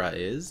Sintra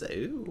is.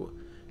 Oh,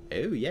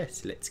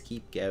 yes, let's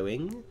keep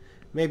going.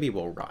 Maybe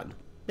we'll run.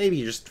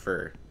 Maybe just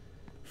for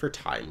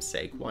time's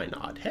sake, why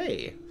not?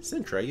 Hey,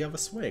 Sintra, you have a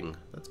swing.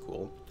 That's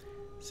cool.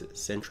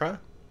 Sintra?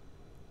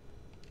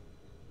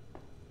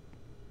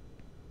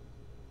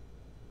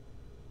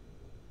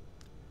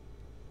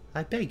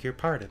 I beg your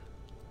pardon.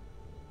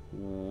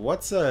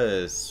 What's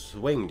a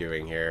swing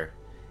doing here?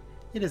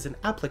 It is an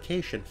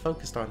application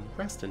focused on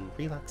rest and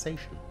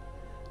relaxation.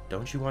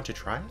 Don't you want to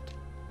try it?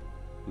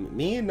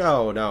 Me?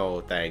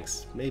 No,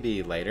 thanks.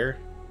 Maybe later.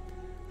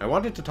 I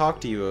wanted to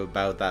talk to you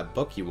about that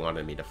book you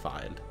wanted me to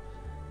find.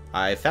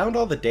 I found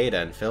all the data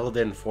and filled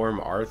in Form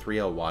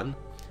R301.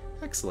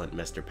 Excellent,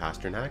 Mr.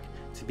 Pasternak.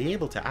 To be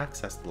able to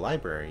access the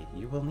library,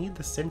 you will need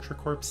the Sintra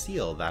Corp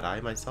seal that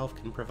I myself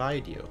can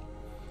provide you.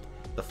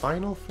 The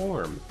final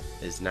form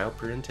is now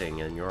printing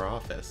in your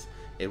office.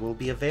 It will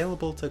be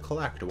available to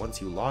collect once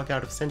you log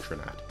out of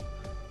Sintranet.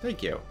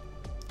 Thank you.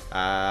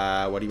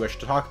 What do you wish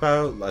to talk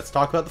about? Let's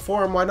talk about the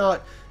form, why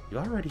not? You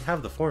already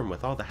have the form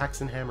with all the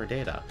Hex and Hammer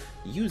data.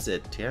 Use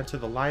it to enter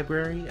the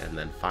library and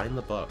then find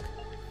the book.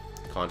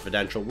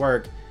 Confidential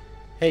work.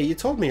 Hey, you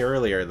told me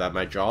earlier that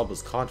my job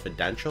was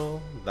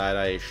confidential, that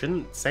I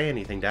shouldn't say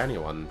anything to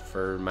anyone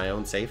for my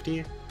own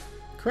safety?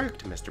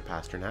 Correct, Mr.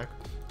 Pasternak.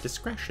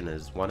 Discretion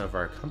is one of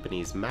our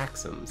company's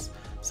maxims.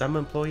 Some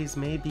employees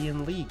may be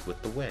in league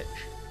with the witch.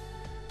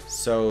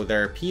 So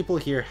there are people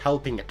here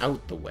helping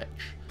out the witch.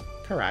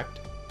 Correct.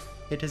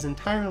 It is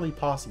entirely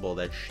possible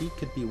that she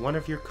could be one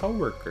of your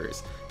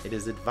co-workers. It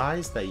is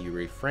advised that you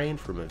refrain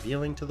from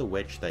revealing to the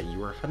witch that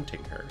you are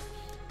hunting her.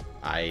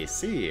 I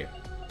see.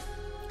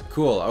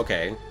 Cool,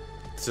 okay.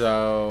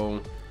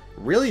 So,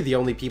 really the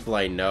only people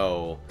I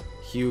know,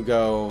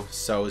 Hugo,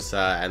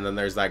 Sosa, and then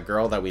there's that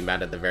girl that we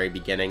met at the very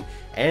beginning,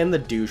 and the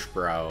douche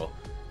bro.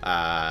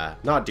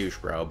 Not douche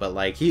bro, but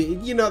like,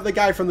 you know, the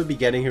guy from the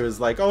beginning who was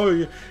like,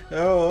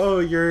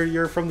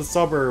 you're from the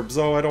suburbs,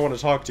 oh, I don't want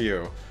to talk to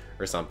you.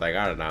 Or something,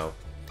 I don't know.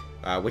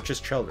 Witch's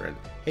children.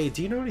 Hey,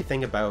 do you know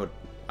anything about,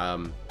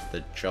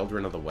 the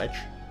children of the witch?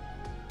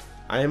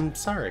 I am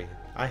sorry.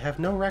 I have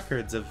no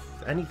records of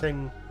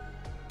anything.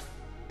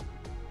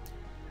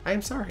 I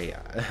am sorry.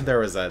 There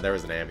was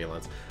an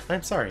ambulance.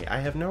 I'm sorry. I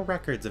have no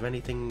records of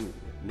anything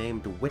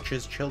named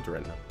Witch's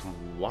children.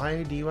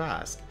 Why do you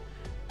ask?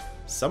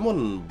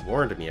 Someone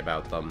warned me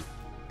about them.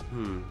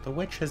 The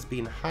witch has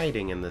been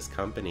hiding in this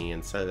company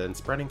and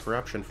spreading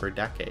corruption for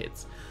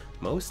decades.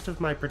 Most of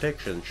my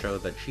predictions show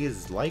that she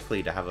is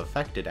likely to have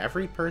affected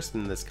every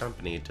person in this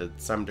company to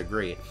some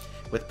degree,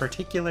 with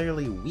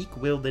particularly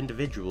weak-willed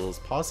individuals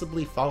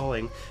possibly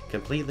falling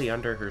completely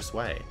under her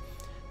sway.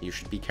 You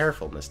should be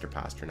careful, Mr.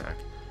 Pasternak.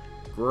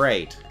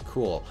 Great.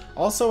 Cool.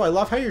 Also, I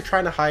love how you're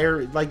trying to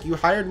hire, like, you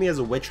hired me as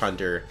a witch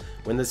hunter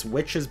when this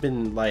witch has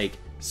been, like,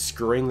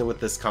 screwing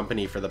with this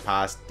company for the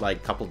past,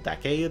 like, couple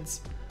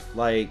decades.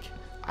 Like,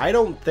 I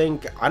don't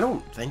think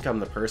I'm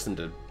the person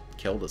to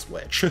kill this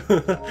witch.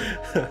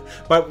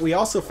 But we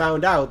also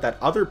found out that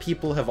other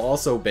people have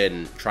also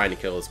been trying to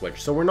kill this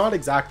witch, so we're not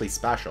exactly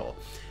special.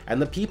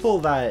 And the people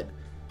that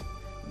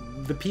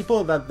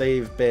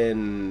they've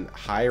been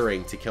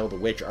hiring to kill the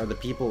witch are the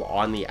people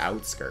on the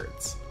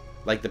outskirts.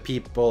 Like the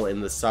people in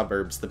the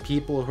suburbs, the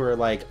people who are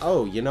like,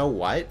 oh, you know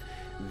what?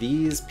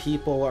 These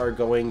people are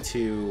going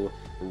to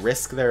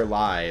risk their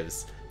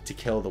lives to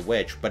kill the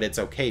witch, but it's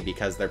okay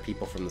because they're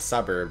people from the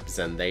suburbs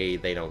and they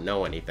don't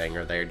know anything,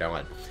 or they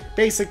don't.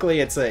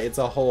 Basically, it's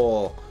a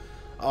whole,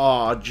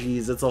 oh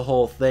geez, it's a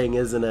whole thing,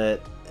 isn't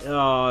it?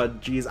 Oh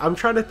geez, I'm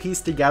trying to piece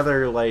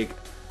together like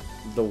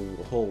the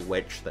whole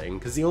witch thing,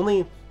 because it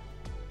would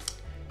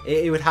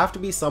have to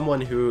be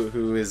someone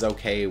who is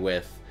okay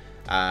with,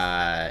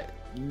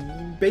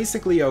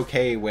 basically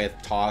okay with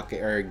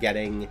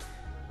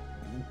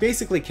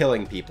basically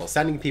killing people,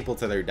 sending people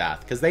to their death,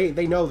 because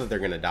they know that they're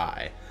gonna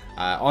die.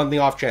 On the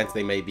off chance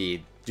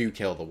they do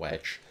kill the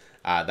witch,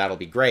 that'll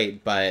be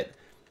great, but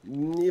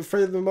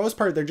for the most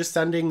part, they're just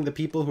sending the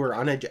people who are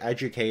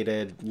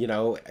uneducated, you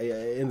know,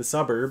 in the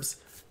suburbs,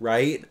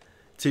 right,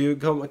 to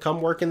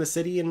come work in the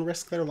city and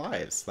risk their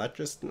lives. That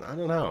just, I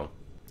don't know,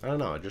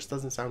 it just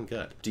doesn't sound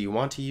good. Do you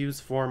want to use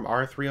Form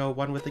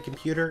R301 with the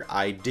computer?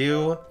 I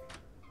do.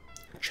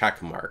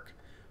 Check mark.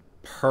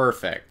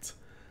 Perfect.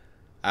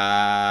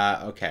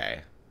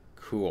 Okay.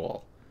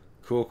 Cool.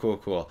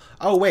 Cool.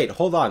 Oh, wait,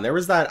 hold on. There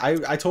was that,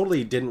 I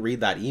totally didn't read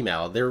that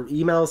email. Their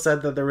email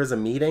said that there was a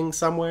meeting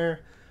somewhere.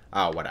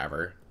 Oh,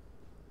 whatever.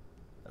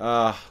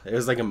 It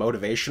was like a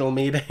motivational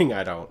meeting?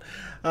 I don't.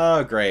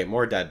 Oh, great.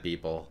 More dead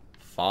people.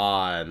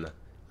 Fun.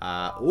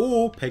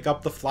 Ooh, pick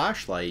up the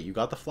flashlight. You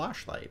got the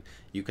flashlight.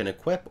 You can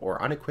equip or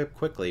unequip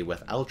quickly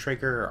with L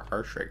trigger or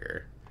R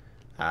trigger.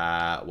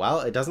 Well,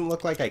 it doesn't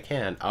look like I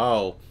can.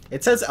 Oh,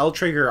 it says L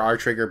trigger, R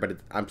trigger, but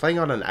I'm playing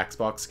on an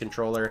Xbox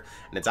controller,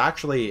 and it's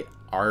actually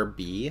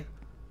RB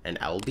and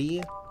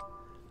LB.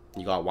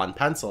 You got one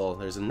pencil.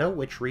 There's a note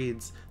which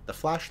reads, "The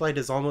flashlight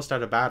is almost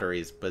out of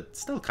batteries, but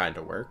still kind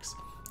of works."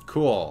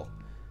 Cool.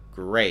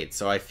 Great.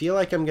 So I feel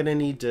like I'm gonna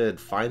need to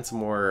find some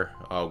more.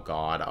 Oh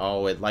god.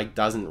 Oh, it like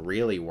doesn't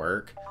really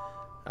work.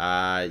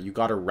 You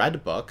got a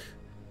red book.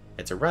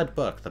 It's a red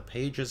book. The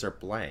pages are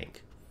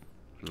blank.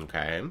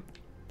 Okay.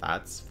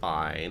 That's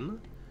fine.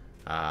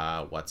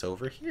 What's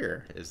over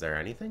here? Is there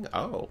anything?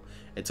 Oh,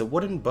 it's a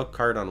wooden book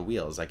cart on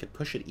wheels. I could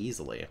push it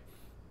easily.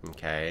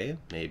 Okay,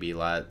 maybe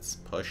let's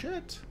push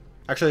it?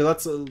 Actually,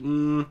 let's,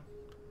 should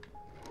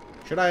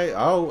I?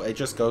 Oh, it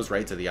just goes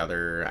right to the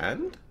other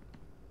end?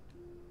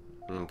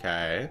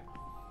 Okay.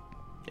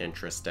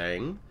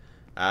 Interesting.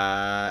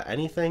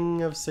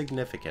 Anything of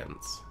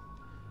significance?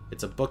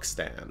 It's a book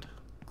stand.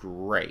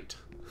 Great.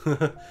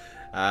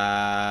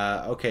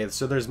 Okay,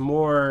 so there's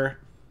more.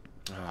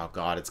 Oh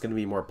god, it's gonna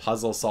be more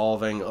puzzle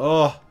solving.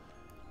 Oh!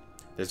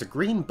 There's a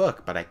green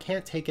book, but I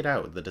can't take it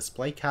out. The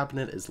display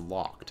cabinet is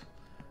locked.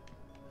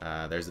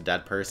 There's a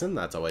dead person.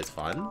 That's always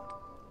fun.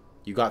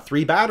 You got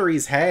 3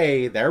 batteries.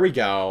 Hey, there we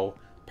go.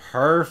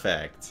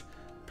 Perfect.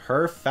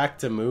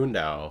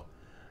 Perfectamundo.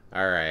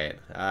 Alright.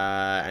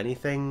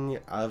 Anything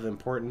of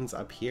importance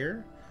up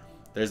here?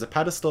 There's a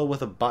pedestal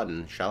with a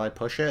button. Shall I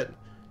push it?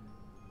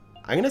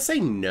 I'm gonna say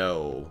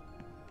no.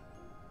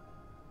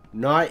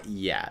 Not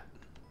yet.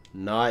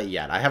 Not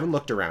yet. I haven't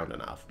looked around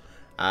enough.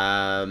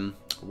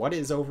 What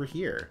is over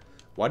here?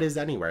 What is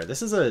anywhere?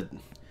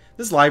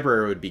 This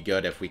library would be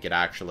good if we could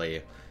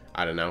actually,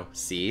 I don't know,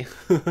 see.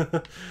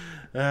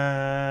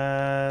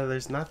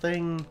 There's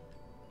nothing.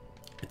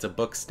 It's a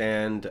book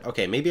stand.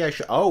 Okay, maybe I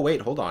should. Oh,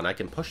 wait, hold on. I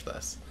can push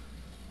this.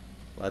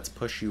 Let's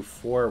push you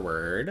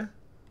forward.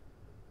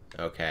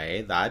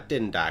 Okay, that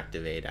didn't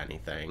activate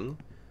anything.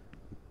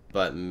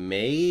 But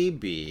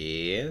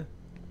maybe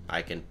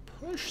I can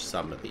push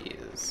some of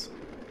these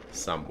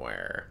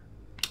somewhere.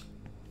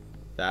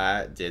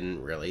 That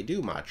didn't really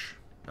do much.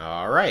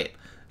 Alright.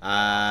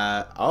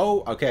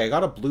 Oh, okay, I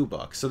got a blue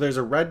book. So there's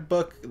a red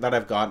book that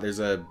I've got, there's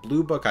a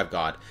blue book I've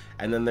got,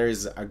 and then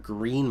there's a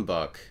green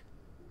book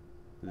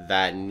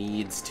that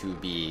needs to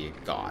be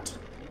got.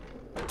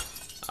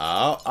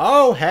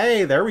 Oh,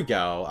 hey, there we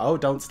go. Oh,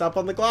 don't step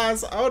on the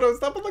glass. Oh, don't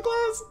step on the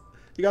glass.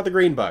 You got the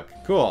green book.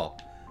 Cool.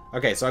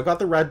 Okay, so I've got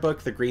the red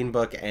book, the green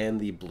book, and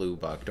the blue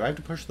book. Do I have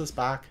to push this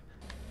back?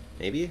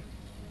 Maybe?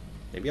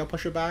 Maybe I'll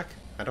push it back?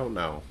 I don't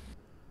know.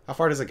 How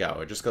far does it go?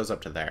 It just goes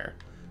up to there.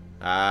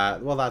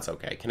 Well, that's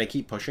okay. Can I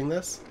keep pushing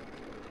this?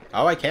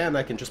 Oh, I can.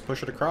 I can just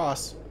push it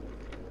across.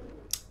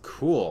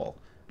 Cool.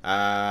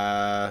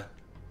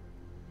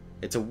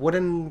 It's a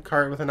wooden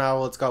cart with an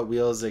owl. It's got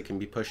wheels. It can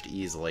be pushed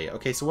easily.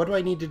 Okay, so what do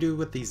I need to do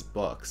with these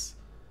books?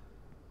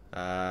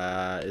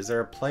 Is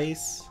there a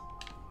place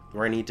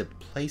where I need to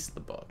place the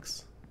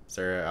books? Is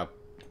there a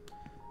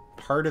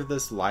part of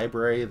this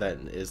library that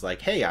is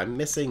like, hey, I'm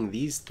missing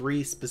these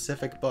 3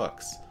 specific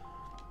books?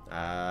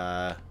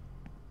 I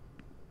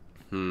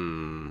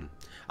want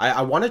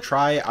to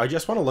try, I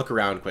just want to look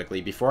around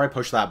quickly before I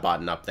push that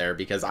button up there,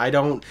 because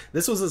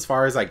this was as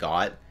far as I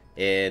got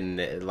in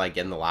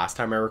the last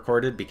time I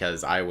recorded,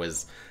 because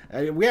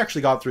we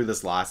actually got through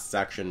this last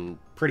section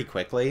pretty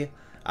quickly,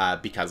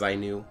 because I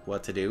knew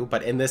what to do.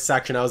 But in this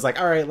section, I was like,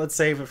 all right, let's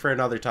save it for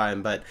another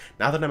time. But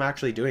now that I'm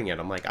actually doing it,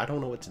 I'm like, I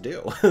don't know what to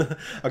do.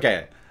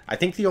 Okay, I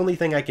think the only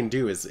thing I can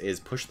do is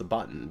push the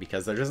button,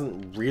 because there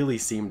doesn't really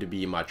seem to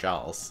be much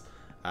else.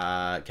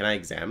 Can I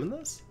examine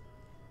this?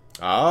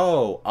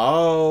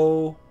 Oh.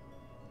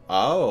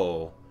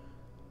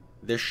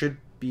 There should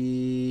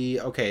be...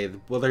 Okay,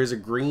 well, there's a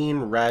green,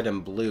 red,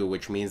 and blue,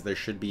 which means there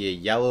should be a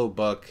yellow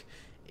book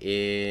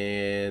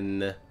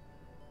in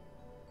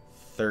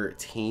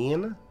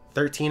 13?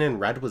 13 and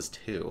red was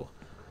 2.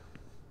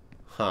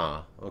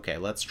 Huh. Okay,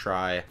 let's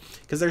try...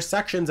 Because there's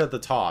sections at the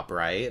top,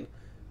 right?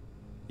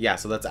 Yeah,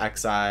 so that's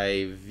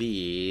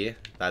XIV.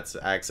 That's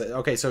X...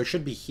 Okay, so it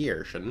should be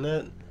here, shouldn't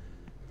it?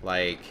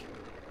 Like...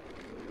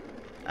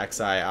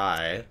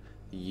 XII.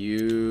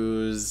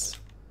 Use...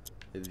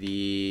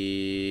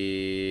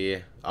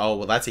 the... Oh,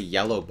 well, that's a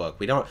yellow book.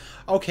 We don't...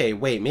 Okay,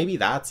 wait, maybe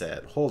that's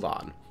it. Hold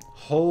on.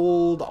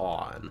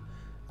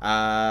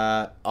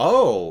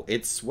 Oh,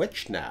 it's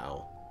switched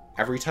now.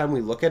 Every time we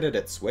look at it,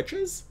 it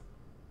switches?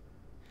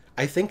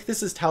 I think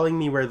this is telling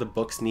me where the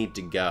books need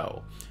to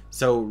go.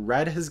 So,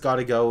 red has got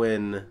to go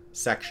in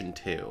section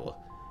 2.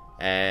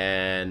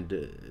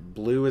 And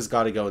blue has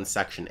got to go in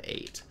section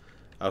 8.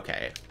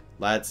 Okay,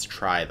 let's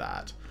try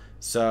that.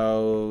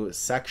 So,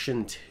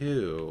 section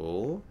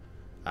 2...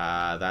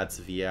 that's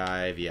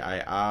VI, VII.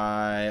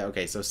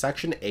 Okay, so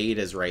section 8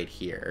 is right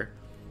here.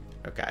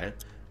 Okay,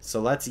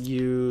 so let's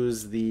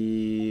use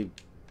the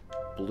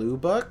blue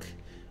book.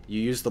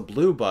 You use the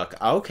blue book.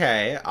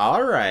 Okay,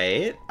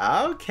 alright.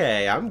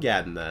 Okay, I'm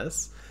getting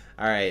this.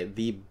 Alright,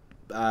 the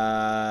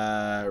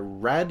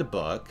red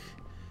book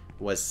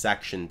was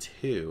section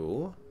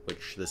 2,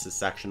 which this is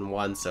section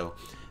 1, so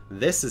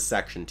this is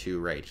section 2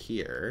 right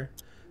here.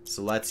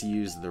 So let's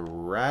use the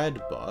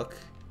red book.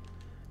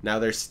 Now,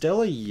 there's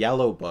still a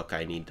yellow book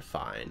I need to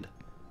find.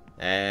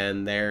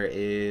 And there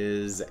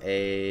is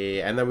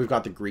a... And then we've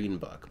got the green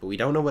book. But we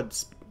don't know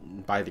what's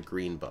by the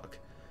green book.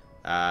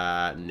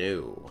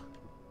 No.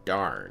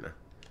 Darn.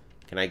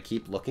 Can I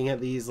keep looking at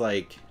these,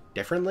 like,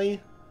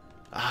 differently?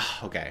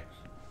 Ah, okay.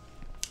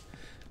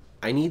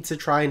 I need to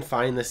try and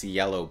find this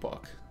yellow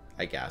book,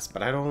 I guess.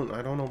 But I don't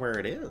know where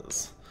it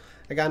is.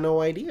 I got no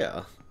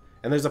idea.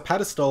 And there's a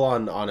pedestal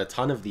on a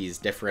ton of these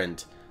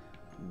different...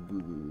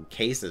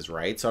 cases,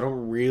 right? So I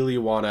don't really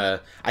want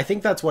to... I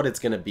think that's what it's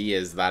going to be,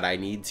 is that I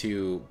need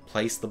to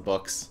place the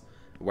books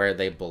where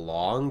they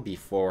belong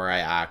before I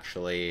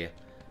actually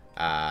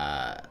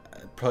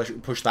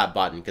push that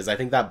button, because I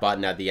think that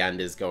button at the end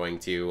is going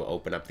to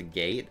open up the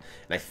gate,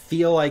 and I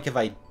feel like if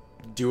I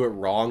do it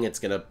wrong, it's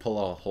going to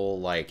pull a whole,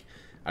 like,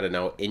 I don't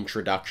know,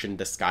 introduction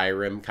to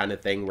Skyrim kind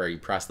of thing, where you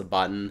press the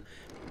button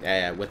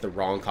with the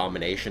wrong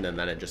combination, and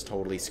then it just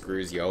totally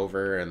screws you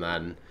over, and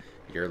then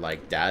you're,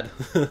 like, dead.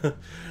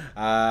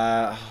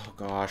 Oh,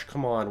 gosh,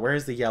 come on.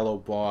 Where's the yellow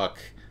book?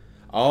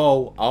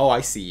 Oh,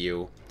 I see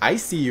you. I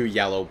see you,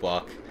 yellow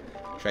book.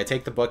 Should I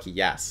take the book?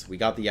 Yes, we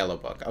got the yellow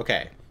book.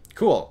 Okay,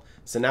 cool.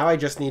 So now I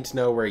just need to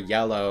know where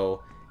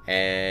yellow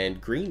and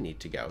green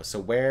need to go. So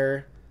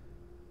where...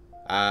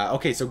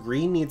 okay, so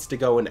green needs to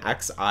go in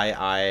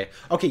XII.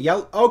 Okay,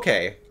 yellow...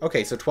 Okay,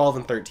 so 12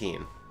 and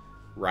 13.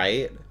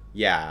 Right?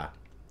 Yeah.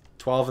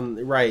 12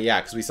 and... Right, yeah,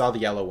 because we saw the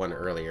yellow one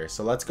earlier.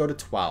 So let's go to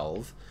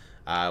 12.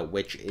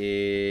 Which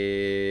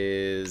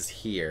is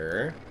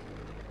here.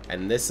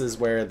 And this is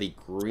where the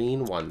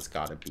green one's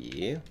gotta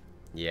be.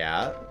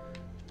 Yeah.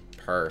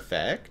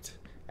 Perfect.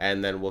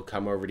 And then we'll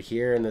come over to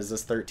here, and is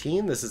this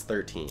 13? This is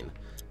 13.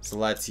 So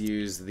let's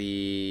use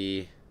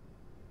the...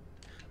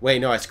 Wait,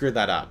 no, I screwed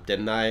that up,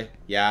 didn't I?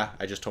 Yeah,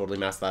 I just totally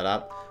messed that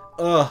up.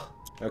 Ugh.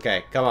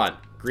 Okay, come on.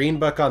 Green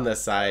book on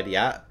this side,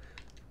 yeah.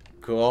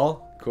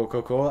 Cool, cool,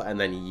 cool, cool. And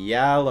then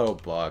yellow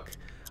book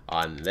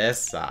on this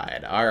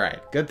side.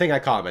 Alright, good thing I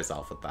caught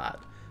myself with that.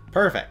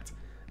 Perfect.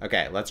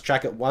 Okay, let's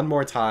check it one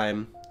more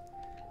time.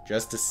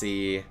 Just to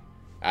see.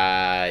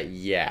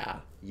 Yeah.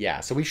 Yeah,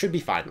 so we should be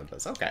fine with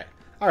this. Okay.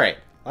 Alright,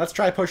 let's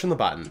try pushing the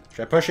button.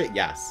 Should I push it?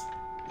 Yes.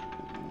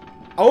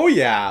 Oh,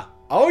 yeah.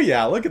 Oh,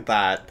 yeah, look at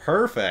that.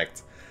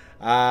 Perfect.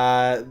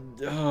 Oh,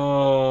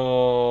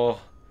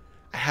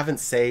 I haven't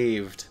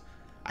saved.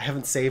 I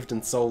haven't saved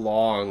in so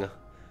long.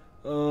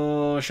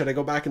 Oh, should I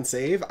go back and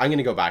save? I'm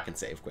gonna go back and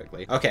save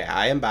quickly. Okay,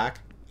 I am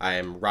back. I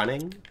am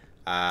running.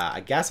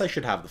 I guess I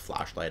should have the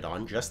flashlight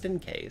on just in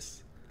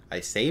case. I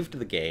saved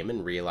the game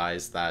and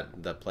realized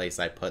that the place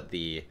I put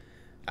the,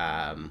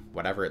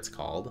 whatever it's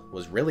called,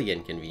 was really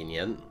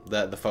inconvenient.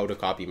 The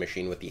photocopy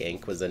machine with the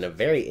ink was in a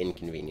very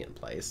inconvenient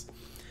place.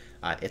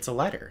 It's a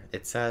letter.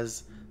 It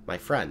says, "My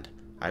friend,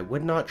 I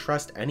would not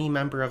trust any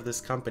member of this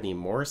company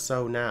more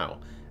so now,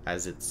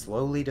 as it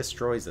slowly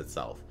destroys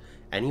itself.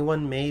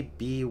 Anyone may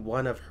be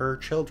one of her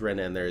children,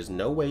 and there is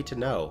no way to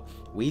know.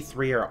 We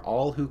three are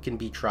all who can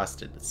be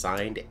trusted.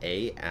 Signed,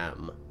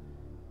 A.M."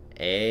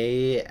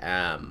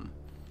 A.M.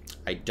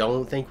 I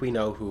don't think we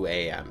know who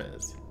A.M.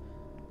 is.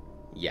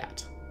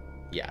 Yet.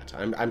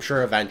 I'm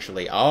sure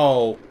eventually.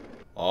 Oh,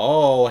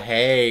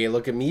 hey,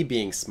 look at me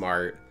being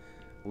smart.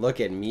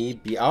 Look at me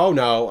be. Oh,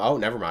 no. Oh,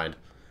 never mind.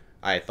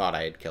 I thought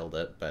I had killed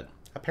it, but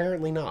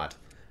apparently not.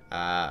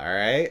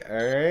 Alright.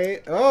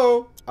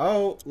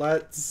 Oh,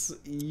 let's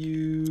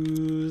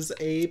use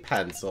a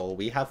pencil.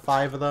 We have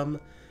 5 of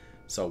them,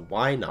 so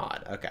why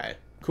not? Okay,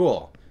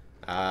 cool.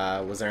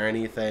 Was there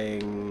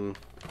anything...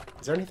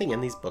 Is there anything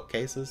in these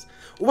bookcases?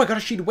 Oh, I got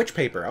a sheet of witch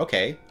paper.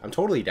 Okay, I'm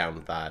totally down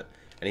with that.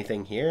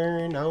 Anything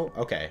here? No?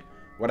 Okay,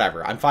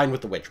 whatever. I'm fine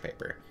with the witch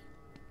paper.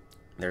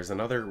 There's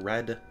another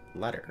red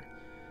letter.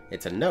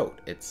 It's a note.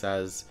 It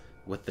says,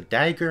 "With the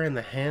dagger in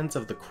the hands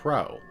of the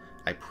crow,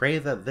 I pray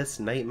that this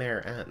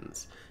nightmare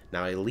ends.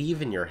 Now I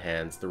leave in your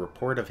hands the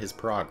report of his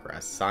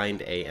progress.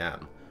 Signed,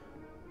 A.M."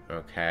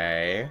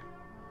 Okay.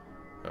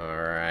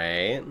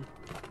 Alright.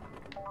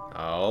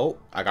 Oh,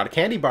 I got a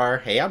candy bar.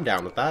 Hey, I'm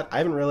down with that. I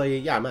haven't really...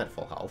 Yeah, I'm at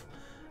full health.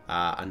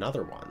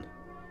 Another one.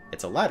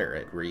 It's a letter.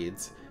 It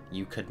reads,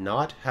 "You could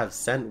not have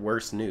sent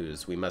worse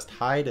news. We must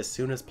hide as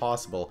soon as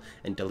possible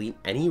and delete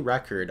any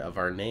record of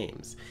our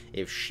names.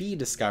 If she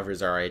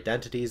discovers our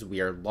identities, we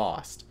are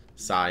lost.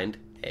 Signed,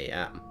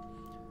 A.M."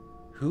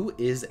 Who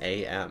is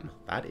A.M.?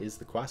 That is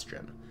the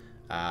question.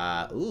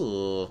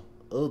 Ooh,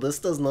 this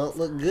does not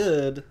look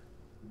good.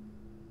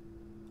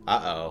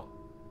 Uh-oh.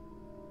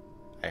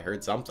 I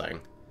heard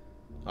something.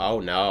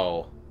 Oh,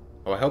 no.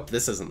 Oh, I hope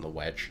this isn't the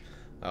witch.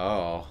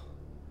 Oh.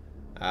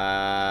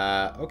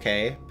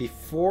 Okay.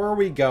 Before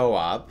we go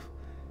up,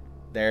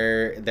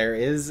 there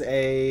is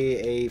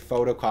a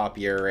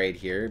photocopier right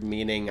here,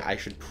 meaning I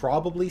should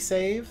probably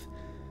save.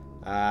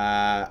 Should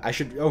I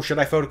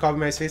photocopy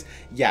my space?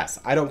 Yes,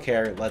 I don't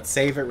care. Let's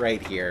save it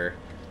right here.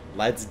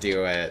 Let's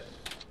do it.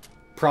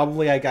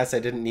 Probably, I guess I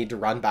didn't need to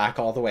run back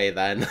all the way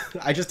then.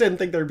 I just didn't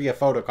think there'd be a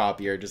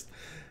photocopier just,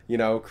 you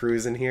know,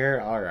 cruising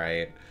here.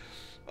 Alright.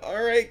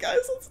 Alright,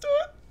 guys, let's do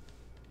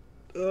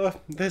it.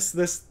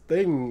 This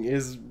thing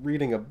is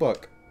reading a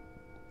book.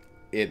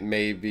 It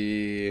may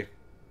be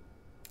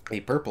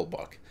a purple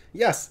book.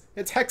 Yes,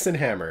 it's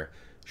Hexenhammer.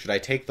 Should I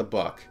take the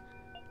book?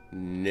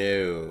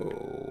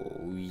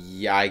 No.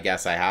 Yeah, I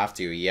guess I have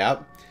to.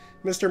 Yep.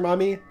 Mr.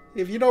 Mummy,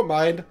 if you don't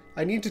mind,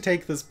 I need to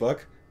take this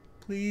book.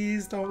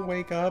 Please don't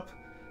wake up.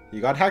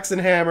 You got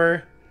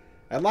Hexenhammer.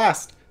 At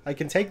last, I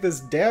can take this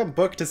damn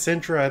book to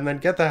Sintra and then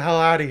get the hell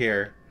out of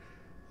here.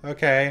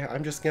 Okay,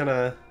 I'm just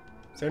gonna...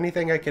 Is there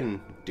anything I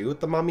can do with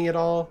the mummy at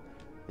all?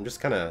 I'm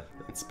just kind of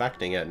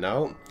inspecting it.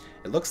 No.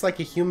 It looks like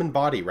a human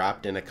body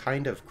wrapped in a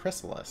kind of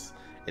chrysalis.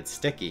 It's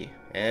sticky,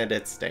 and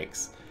it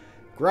stinks.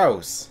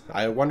 Gross.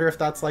 I wonder if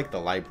that's like the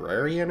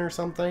librarian or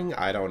something?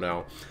 I don't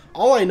know.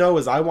 All I know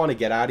is I want to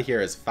get out of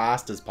here as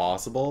fast as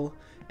possible.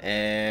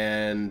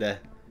 And...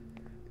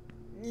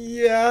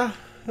 yeah.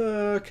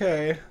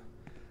 Okay.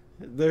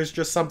 There's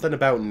just something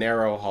about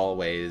narrow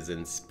hallways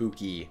and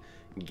spooky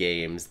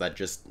games that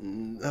just...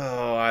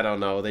 oh, I don't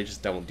know. They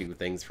just don't do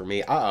things for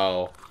me.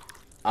 Uh-oh.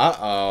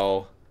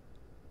 Uh-oh.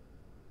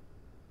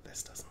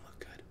 This doesn't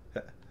look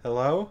good.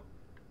 Hello?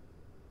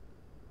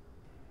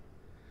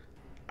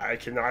 I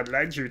cannot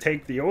let you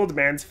take the old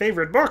man's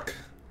favorite book.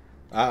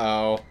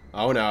 Uh-oh.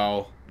 Oh,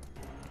 no.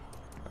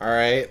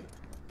 Alright.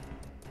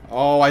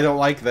 Oh, I don't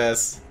like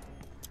this.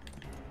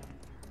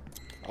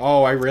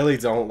 Oh, I really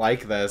don't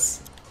like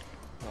this.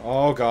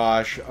 Oh,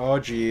 gosh. Oh,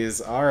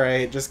 jeez.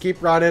 Alright, just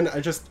keep running.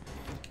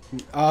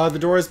 The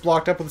door is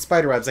blocked up with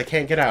spiderwebs. I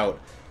can't get out.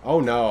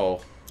 Oh,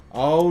 no.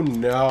 Oh,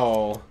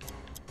 no.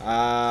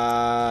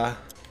 I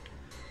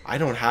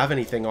don't have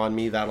anything on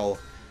me that'll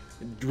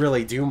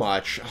really do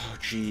much. Oh,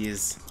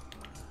 jeez.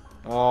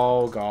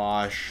 Oh,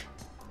 gosh.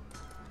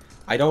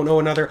 I don't know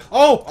another...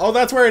 oh! Oh,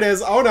 that's where it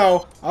is! Oh,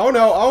 no! Oh,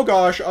 no! Oh,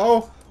 gosh!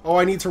 Oh! Oh,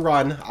 I need to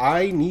run.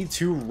 I need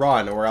to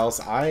run, or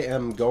else I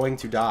am going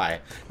to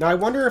die. Now, I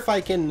wonder if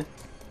I can...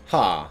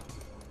 Huh.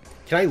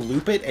 Can I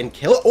loop it and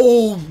kill it?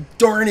 Oh,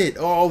 darn it.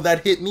 Oh,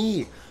 that hit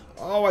me.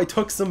 Oh, I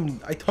took some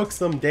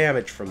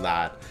damage from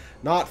that.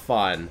 Not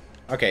fun.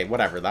 Okay,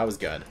 whatever. That was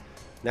good.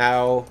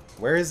 Now,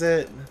 where is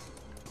it?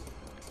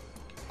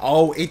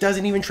 Oh, it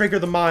doesn't even trigger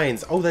the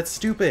mines. Oh, that's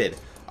stupid.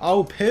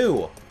 Oh,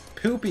 poo.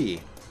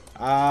 Poopy.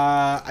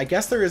 I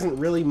guess there isn't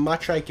really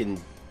much I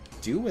can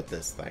do with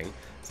this thing.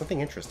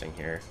 Something interesting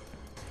here.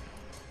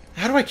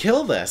 How do I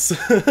kill this?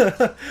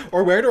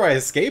 Or where do I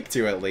escape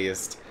to, at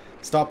least?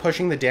 Stop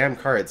pushing the damn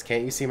carts.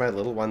 Can't you see my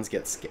little ones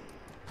get scared?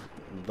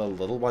 The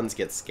little ones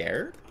get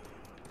scared?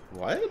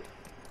 What?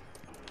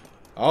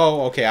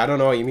 Oh, okay. I don't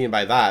know what you mean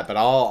by that, but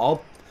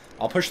I'll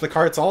push the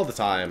carts all the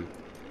time.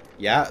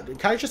 Yeah,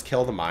 can I just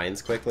kill the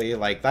mines quickly?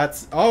 Like,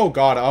 that's... Oh,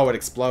 God. Oh, it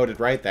exploded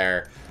right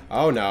there.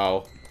 Oh,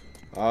 no.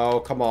 Oh,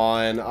 come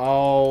on.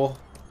 Oh...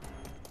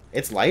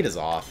 Its light is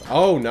off.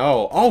 Oh,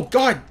 no. Oh,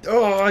 God.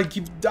 Oh, I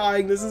keep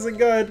dying. This isn't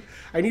good.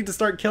 I need to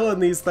start killing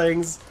these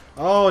things.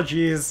 Oh,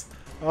 jeez.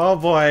 Oh,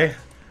 boy.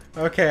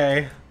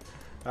 Okay.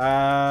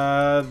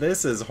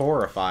 This is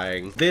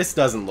horrifying. This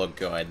doesn't look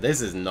good. This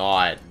is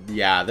not...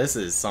 Yeah, this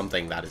is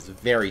something that is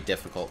very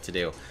difficult to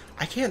do.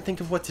 I can't think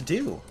of what to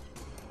do.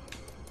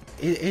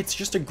 It's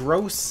just a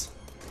gross...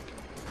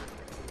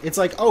 It's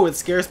like, oh, it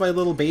scares my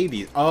little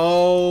baby.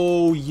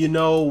 Oh, you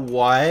know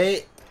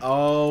what?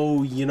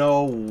 Oh, you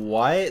know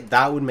what?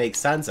 That would make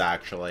sense,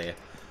 actually.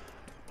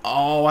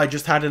 Oh, I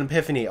just had an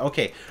epiphany.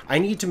 Okay, I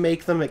need to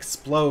make them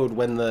explode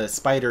when the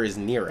spider is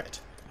near it,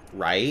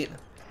 right?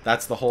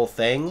 That's the whole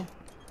thing,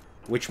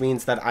 which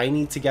means that I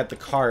need to get the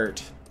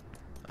cart.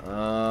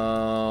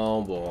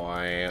 Oh,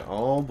 boy.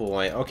 Oh,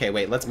 boy. Okay,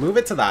 wait, let's move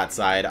it to that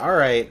side. All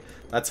right,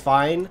 that's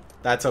fine.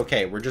 That's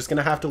okay. We're just going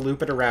to have to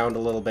loop it around a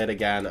little bit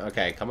again.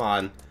 Okay, come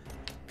on.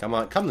 Come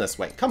on, come this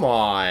way. Come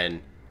on.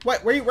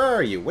 What? Where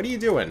are you? What are you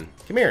doing?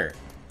 Come here.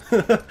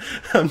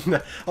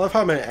 I love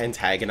how I'm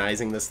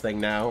antagonizing this thing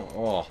now.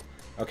 Oh,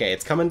 okay.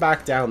 It's coming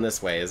back down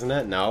this way, isn't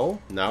it?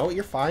 No, no,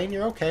 you're fine.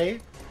 You're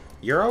okay.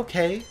 You're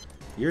okay.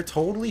 You're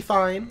totally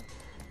fine.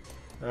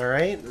 All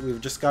right.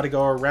 We've just got to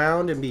go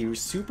around and be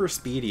super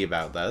speedy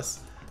about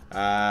this.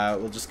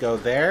 We'll just go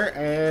there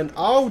and...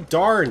 Oh,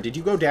 darn. Did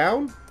you go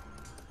down?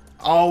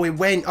 Oh, it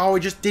went... Oh,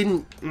 it just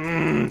didn't...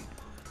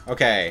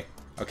 Okay.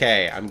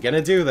 Okay. I'm going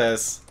to do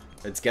this.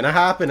 It's gonna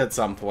happen at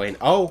some point.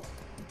 Oh,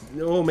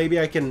 no, maybe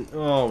I can...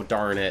 Oh,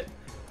 darn it.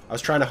 I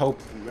was trying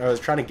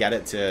to get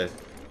it to...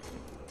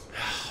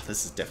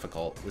 This is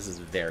difficult. This is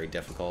very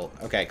difficult.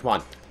 Okay, come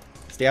on.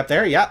 Stay up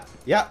there. Yep,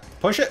 yep.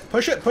 Push it,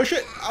 push it, push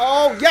it.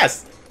 Oh,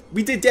 yes!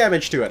 We did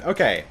damage to it.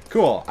 Okay,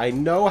 cool. I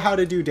know how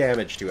to do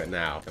damage to it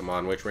now. Come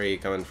on, which way are you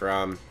coming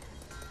from?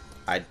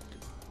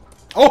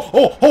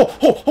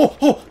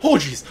 Oh,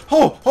 jeez.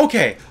 Oh,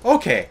 okay,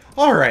 okay,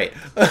 all right.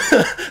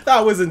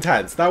 That was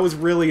intense. That was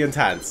really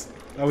intense.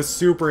 That was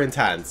super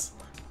intense.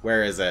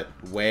 Where is it?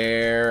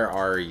 Where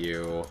are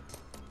you?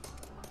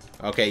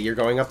 Okay, you're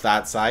going up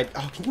that side.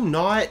 Oh, can you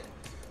not?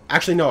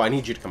 Actually, no, I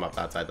need you to come up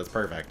that side. That's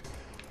perfect.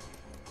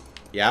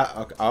 Yeah,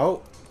 okay.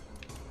 Oh.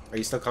 Are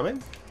you still coming?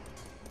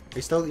 Are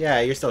you still? Yeah,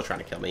 you're still trying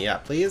to kill me. Yeah,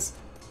 please.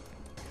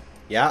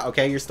 Yeah,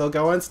 okay, you're still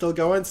going, still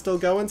going, still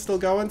going, still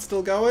going,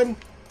 still going.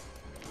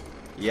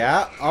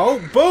 Yeah. Oh,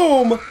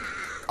 boom!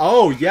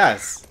 Oh,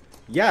 yes.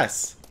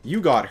 Yes. You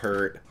got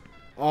hurt.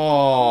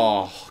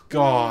 Oh,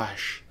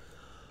 gosh.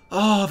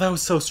 Oh, that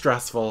was so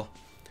stressful.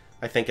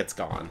 I think it's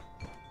gone.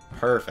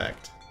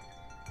 Perfect.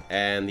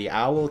 And the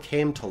owl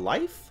came to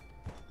life?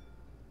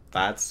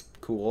 That's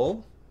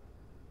cool.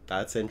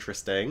 That's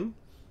interesting.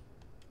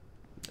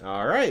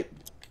 Alright.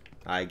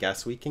 I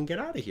guess we can get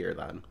out of here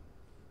then.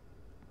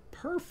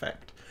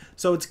 Perfect.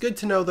 So it's good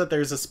to know that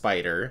there's a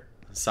spider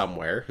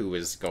somewhere who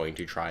is going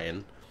to try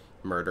and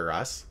murder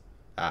us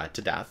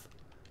to death.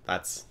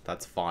 That's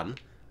fun.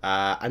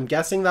 I'm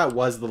guessing that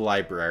was the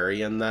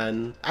librarian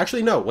then.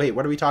 Actually, no, wait,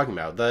 what are we talking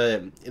about?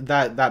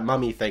 That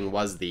mummy thing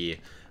was the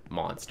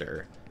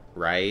monster,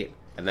 right?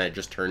 And then it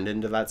just turned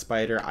into that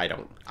spider? I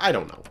don't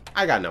know.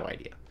 I got no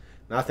idea.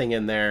 Nothing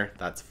in there.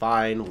 That's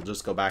fine. We'll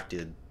just go back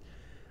to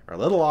our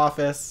little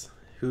office.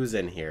 Who's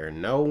in here?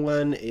 No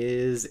one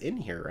is in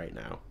here right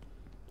now.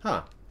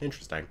 Huh,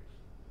 interesting.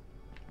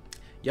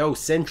 Yo,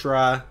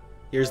 Sintra,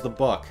 here's the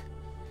book.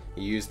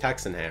 You used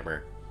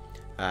Hexenhammer.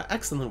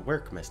 Excellent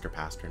work, Mr.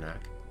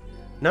 Pasternak.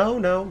 No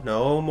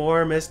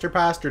more Mr.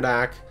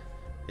 Pasternak.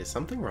 Is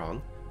something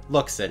wrong?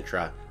 Look,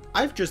 Sintra,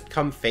 I've just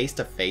come face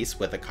to face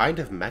with a kind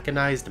of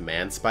mechanized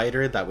man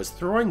spider that was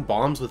throwing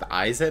bombs with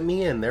eyes at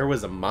me, and there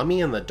was a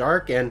mummy in the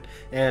dark, and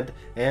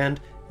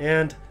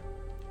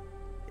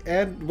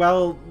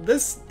well,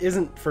 this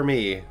isn't for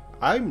me.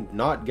 I'm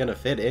not gonna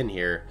fit in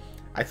here.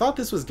 I thought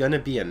this was gonna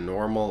be a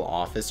normal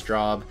office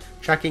job,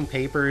 checking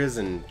papers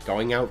and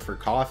going out for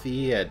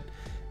coffee at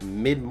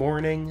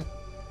mid-morning.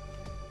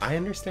 I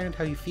understand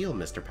how you feel,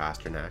 Mr.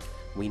 Pasternak.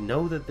 We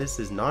know that this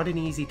is not an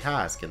easy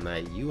task and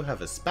that you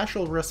have a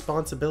special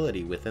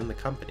responsibility within the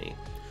company.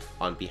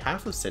 On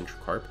behalf of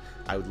Centricorp,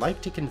 I would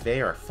like to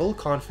convey our full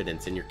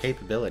confidence in your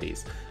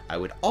capabilities. I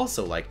would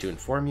also like to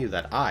inform you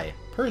that I,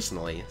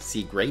 personally,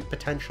 see great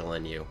potential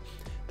in you.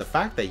 The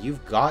fact that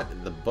you've got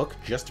the book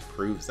just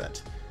proves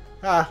it.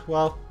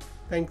 Well,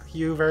 thank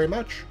you very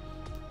much.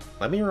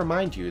 Let me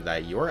remind you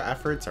that your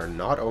efforts are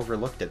not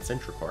overlooked at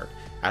Centricorp.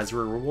 As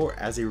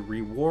a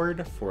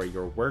reward for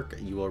your work,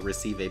 you will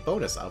receive a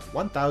bonus of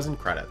 1,000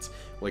 credits,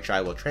 which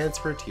I will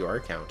transfer to your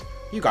account.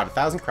 You got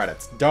 1,000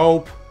 credits.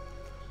 Dope!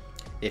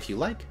 If you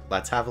like,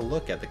 let's have a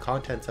look at the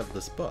contents of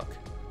this book.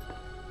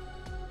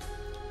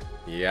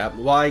 Yeah,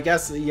 well, I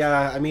guess,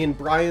 yeah, I mean,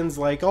 Brian's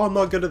like, oh, I'm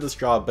not good at this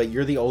job, but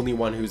you're the only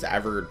one who's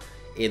ever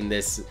in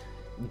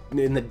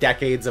the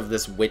decades of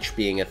this witch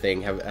being a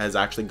thing, has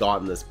actually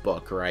gotten this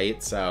book,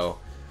 right? So,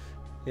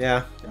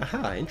 yeah,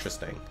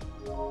 interesting.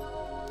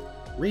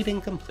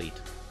 Reading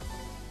complete.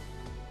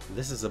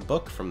 This is a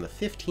book from the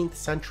 15th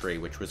century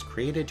which was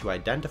created to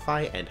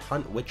identify and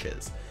hunt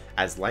witches.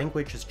 As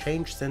language has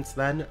changed since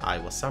then, I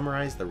will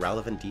summarize the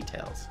relevant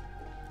details.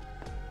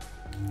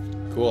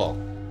 Cool.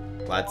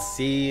 Let's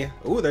see.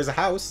 Ooh, there's a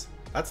house.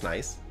 That's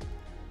nice.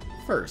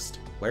 First,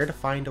 where to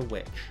find a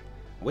witch.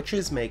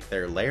 Witches make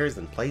their lairs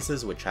in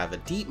places which have a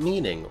deep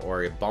meaning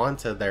or a bond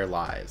to their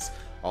lives.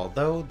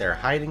 Although their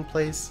hiding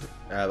places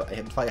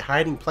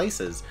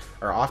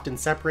are often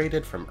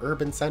separated from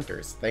urban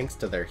centers, thanks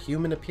to their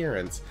human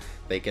appearance,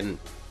 they can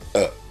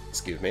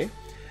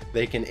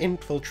they can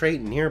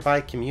infiltrate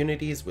nearby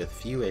communities with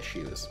few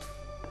issues.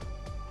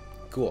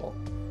 Cool.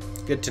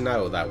 Good to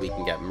know that we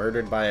can get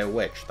murdered by a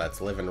witch that's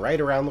living right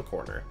around the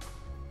corner.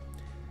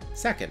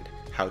 Second,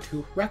 how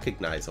to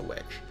recognize a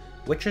witch.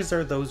 Witches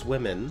are those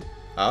women...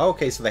 Oh,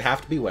 okay, so they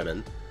have to be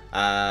women.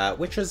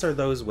 Witches are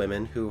those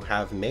women who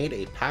have made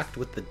a pact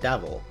with the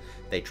devil.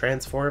 They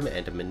transform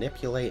and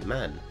manipulate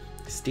men,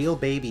 steal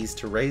babies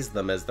to raise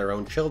them as their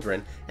own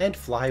children, and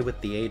fly with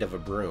the aid of a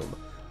broom.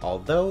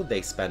 Although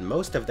they spend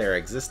most of their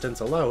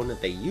existence alone,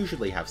 they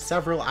usually have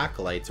several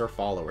acolytes or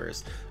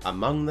followers.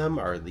 Among them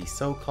are the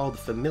so-called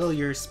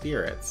familiar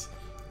spirits,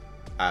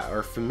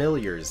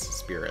 familiars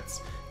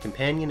spirits,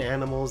 companion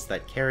animals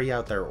that carry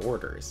out their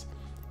orders.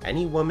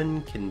 Any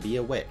woman can be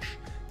a witch,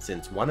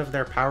 since one of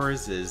their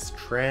powers is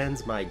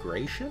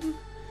transmigration?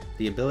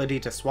 The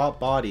ability to swap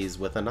bodies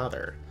with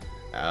another.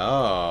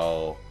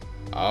 Oh,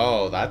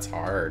 that's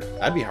hard.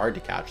 That'd be hard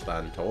to catch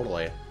then,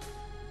 totally.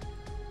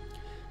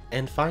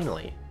 And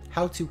finally,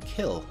 how to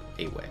kill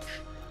a witch.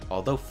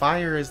 Although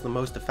fire is the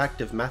most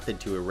effective method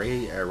to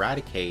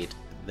eradicate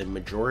the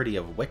majority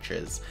of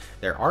witches,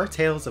 there are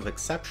tales of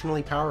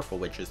exceptionally powerful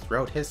witches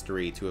throughout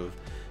history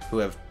who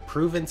have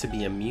proven to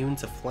be immune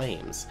to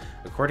flames.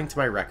 According to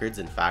my records,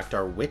 in fact,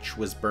 our witch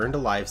was burned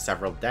alive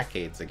several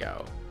decades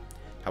ago.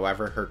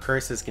 However, her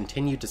curse has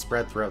continued to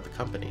spread throughout the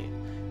company.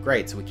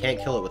 Great, so we can't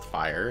kill it with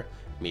fire,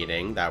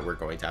 meaning that we're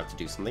going to have to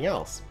do something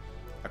else.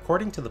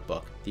 According to the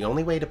book, the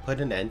only way to put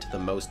an end to the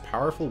most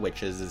powerful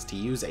witches is to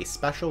use a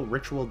special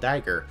ritual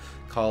dagger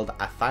called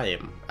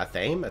Athame.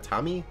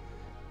 Atami?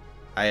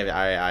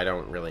 I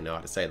don't really know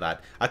how to say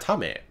that.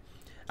 Atame.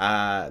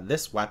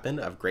 This weapon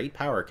of great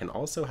power can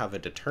also have a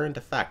deterrent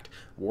effect,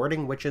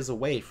 warding witches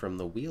away from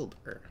the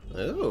wielder.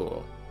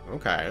 Ooh,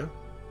 okay.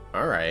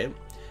 Alright.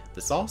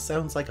 This all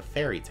sounds like a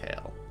fairy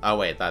tale. Oh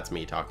wait, that's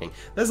me talking.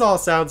 This all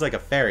sounds like a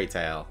fairy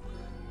tale.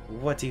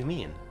 What do you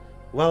mean?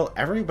 Well,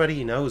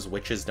 everybody knows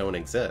witches don't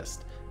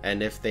exist,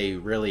 and if they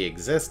really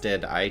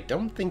existed, I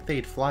don't think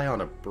they'd fly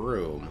on a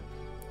broom.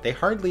 They're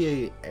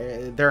hardly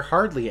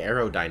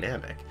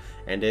aerodynamic,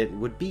 and it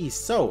would be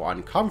so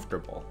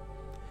uncomfortable.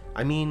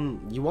 I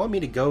mean, you want me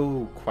to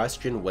go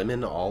question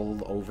women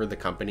all over the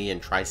company and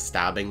try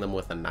stabbing them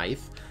with a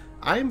knife?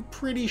 I'm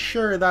pretty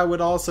sure that would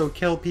also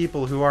kill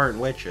people who aren't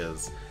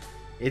witches.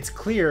 It's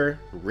clear,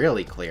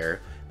 really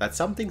clear, that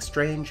something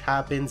strange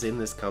happens in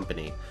this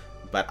company,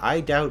 but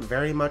I doubt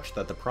very much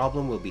that the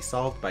problem will be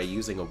solved by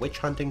using a witch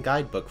hunting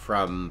guidebook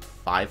from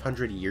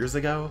 500 years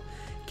ago.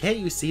 Can't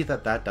you see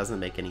that that doesn't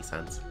make any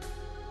sense?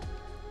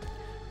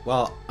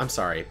 Well, I'm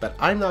sorry, but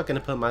I'm not going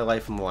to put my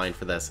life on the line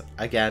for this.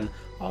 Again,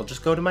 I'll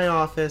just go to my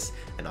office,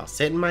 and I'll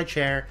sit in my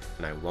chair,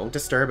 and I won't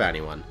disturb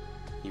anyone.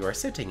 You are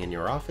sitting in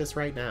your office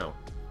right now.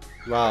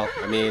 Well,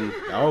 I mean,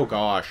 oh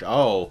gosh,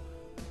 oh.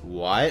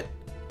 What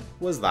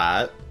was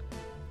that?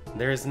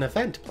 There is an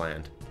event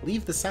planned.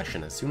 Leave the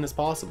session as soon as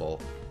possible.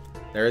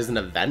 There is an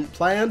event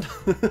planned?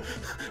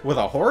 With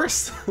a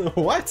horse?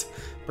 What?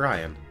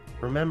 Brian,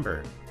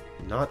 remember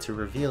not to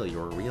reveal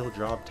your real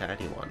job to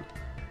anyone.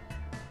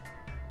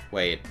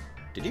 Wait,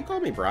 did you call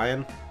me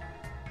Brian?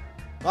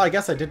 Well, I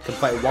guess I did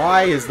complain.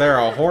 Why is there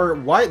a horse?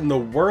 What in the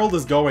world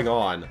is going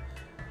on?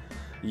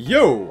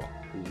 You!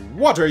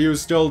 What are you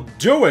still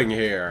doing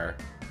here?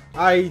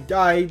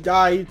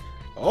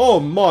 Oh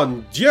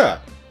mon dieu!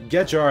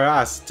 Get your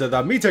ass to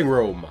the meeting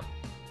room!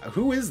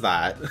 Who is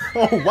that?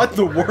 Oh, what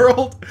the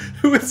world?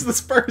 Who is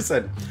this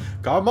person?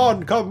 Come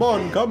on, come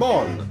on, come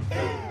on!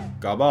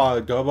 Come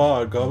on, come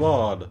on, come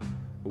on!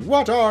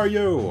 What are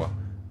you?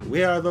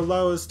 We are the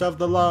lowest of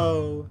the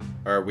low.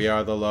 Or we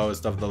are the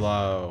lowest of the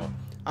low.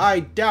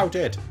 I doubt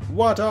it!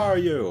 What are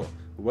you?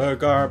 We're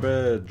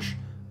garbage.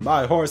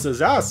 My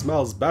horse's ass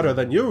smells better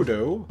than you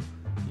do.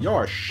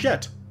 You're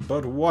shit,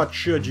 but what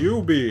should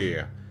you be?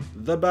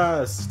 The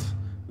best.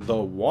 The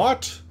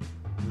what?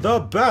 The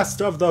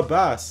best of the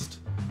best.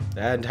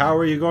 And how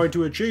are you going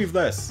to achieve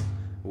this?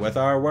 With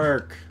our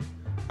work.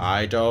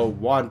 I don't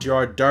want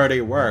your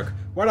dirty work.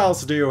 What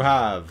else do you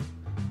have?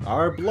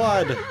 Our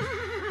blood.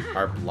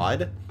 Our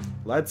blood?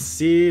 Let's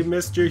see,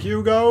 Mr.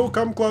 Hugo,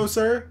 come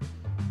closer.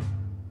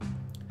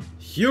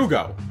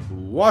 Hugo,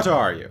 what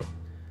are you?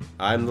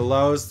 I'm the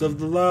lowest of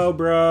the low,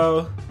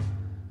 bro.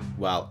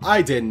 Well,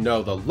 I didn't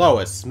know the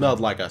lowest smelled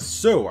like a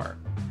sewer.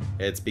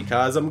 It's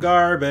because I'm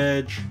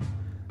garbage.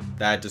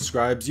 That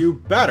describes you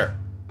better.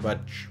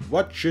 But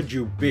what should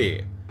you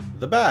be?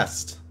 The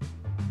best.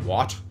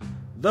 What?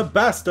 The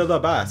best of the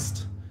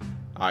best.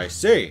 I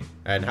see.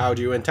 And how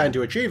do you intend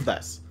to achieve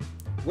this?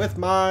 With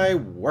my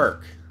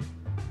work.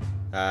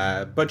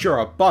 But you're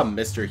a bum,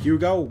 Mr.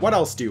 Hugo. What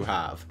else do you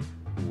have?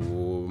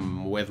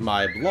 With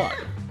my blood.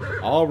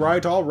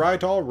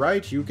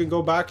 Alright. You can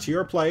go back to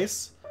your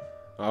place.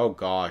 Oh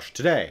gosh,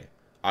 today,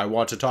 I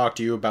want to talk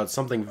to you about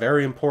something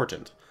very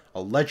important.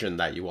 A legend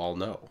that you all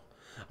know.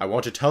 I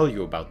want to tell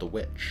you about the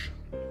witch.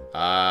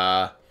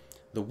 The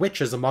witch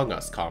is among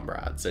us,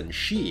 comrades, and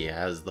she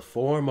has the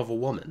form of a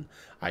woman.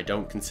 I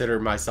don't consider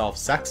myself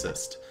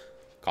sexist.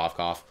 Cough,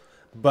 cough.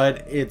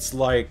 But it's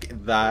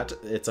like that,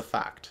 it's a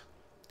fact.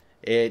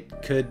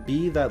 It could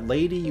be that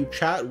lady you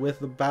chat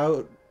with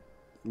about...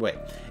 Wait,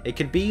 it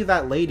could be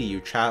that lady you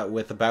chat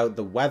with about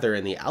the weather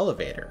in the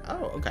elevator.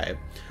 Oh, okay.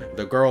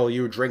 The girl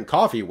you drink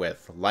coffee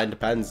with, lend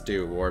pens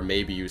to, or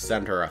maybe you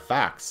send her a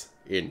fax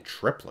in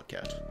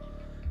triplicate.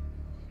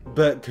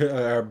 But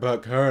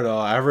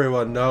Colonel,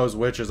 everyone knows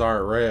witches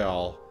aren't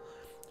real.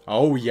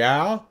 Oh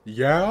yeah?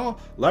 Yeah?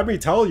 Let me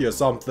tell you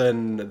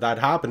something that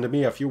happened to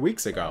me a few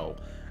weeks ago.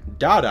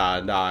 Dada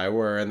and I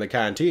were in the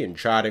canteen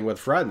chatting with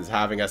friends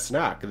having a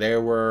snack. They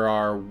were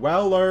our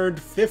well-earned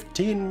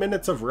 15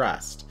 minutes of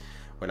rest.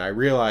 When I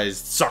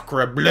realized,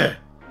 sacre bleu,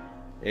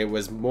 it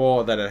was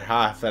more than a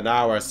half an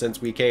hour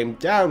since we came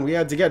down. We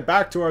had to get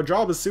back to our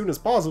job as soon as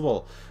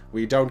possible.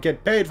 We don't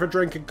get paid for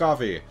drinking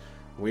coffee.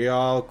 We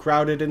all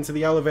crowded into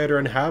the elevator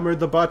and hammered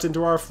the butt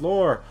into our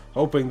floor,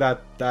 hoping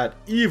that that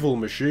evil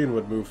machine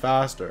would move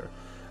faster.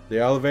 The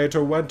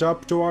elevator went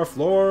up to our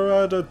floor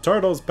at a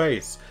turtle's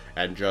pace,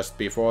 and just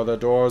before the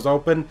doors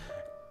opened,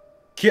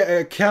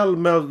 quelle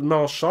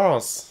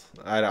malchance.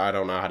 I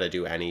don't know how to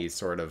do any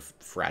sort of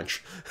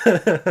French.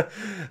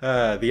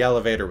 The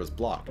elevator was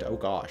blocked. Oh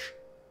gosh.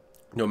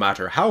 No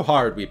matter how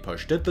hard we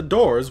pushed it, the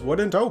doors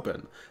wouldn't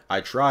open.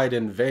 I tried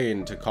in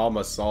vain to calm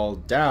us all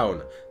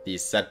down.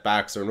 These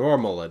setbacks are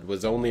normal. It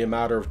was only a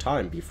matter of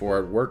time before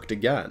it worked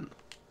again.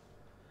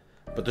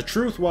 But the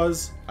truth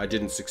was, I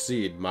didn't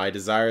succeed. My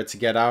desire to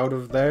get out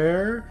of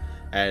there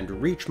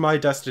and reach my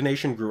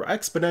destination grew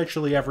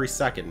exponentially every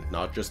second.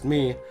 Not just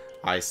me.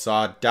 I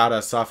saw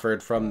Dada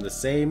suffered from the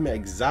same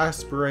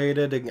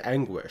exasperated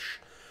anguish.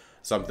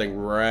 Something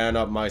ran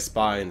up my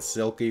spine,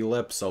 silky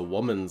lips, a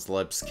woman's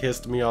lips,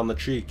 kissed me on the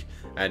cheek,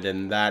 and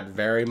in that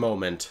very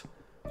moment,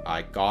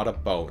 I got a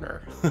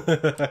boner.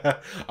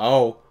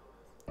 Oh,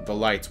 the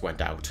lights went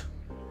out.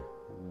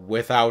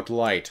 Without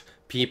light,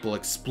 people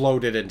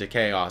exploded into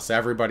chaos.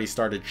 Everybody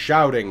started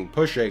shouting,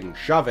 pushing,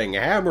 shoving,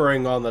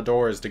 hammering on the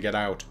doors to get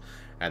out.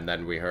 And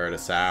then we heard a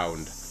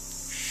sound.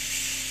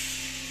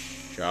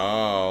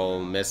 Oh,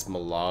 Miss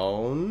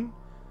Malone?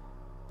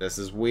 This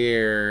is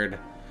weird.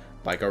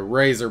 Like a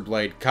razor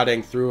blade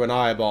cutting through an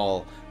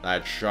eyeball.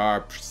 That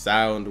sharp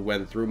sound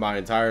went through my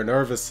entire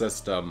nervous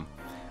system.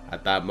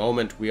 At that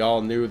moment, we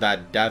all knew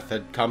that death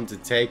had come to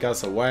take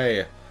us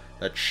away.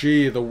 That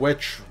she, the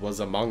witch, was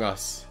among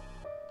us.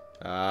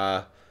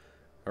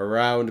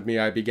 Around me,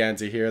 I began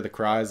to hear the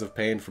cries of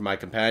pain from my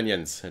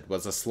companions. It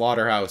was a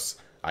slaughterhouse.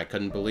 I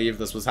couldn't believe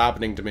this was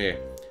happening to me.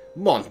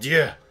 Mon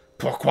Dieu!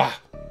 Pourquoi?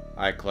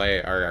 I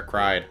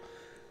cried.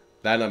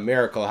 Then a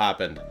miracle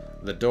happened.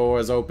 The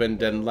doors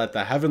opened and let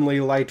the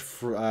heavenly light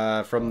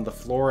from the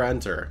floor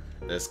enter.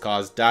 This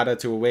caused Dada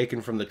to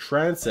awaken from the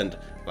trance, and,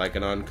 like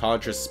an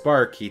unconscious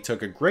spark, he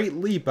took a great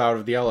leap out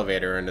of the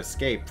elevator and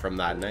escaped from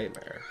that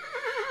nightmare.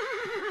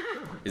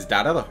 Is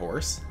Dada the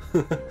horse?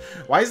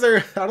 Why is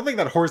there... I don't think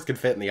that horse could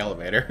fit in the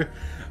elevator.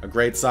 A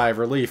great sigh of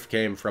relief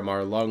came from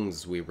our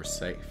lungs. We were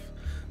safe.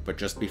 But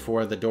just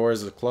before the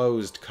doors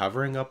closed,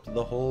 covering up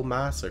the whole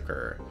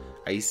massacre,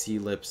 icy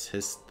lips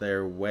hissed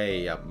their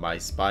way up my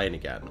spine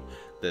again,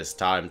 this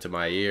time to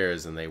my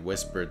ears, and they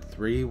whispered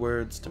 3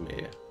 words to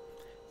me.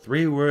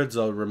 3 words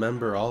I'll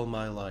remember all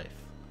my life.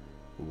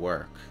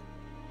 Work.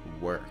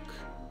 Work.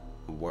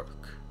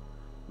 Work.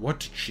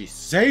 What did she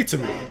say to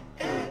me?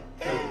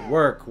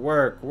 Work,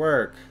 work,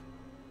 work.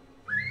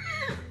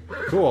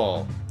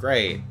 Cool.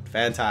 Great.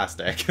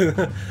 Fantastic.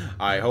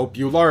 I hope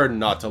you learn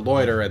not to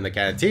loiter in the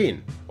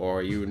canteen,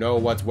 or you know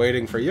what's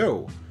waiting for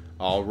you.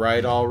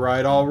 Alright,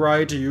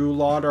 you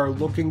lot are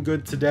looking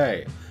good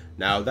today.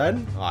 Now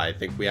then, I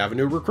think we have a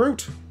new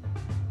recruit.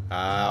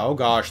 Oh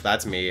gosh,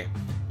 that's me.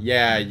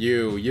 Yeah,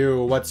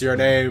 you, what's your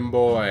name,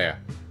 boy?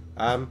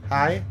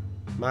 Hi?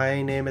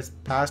 My name is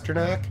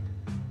Pasternak.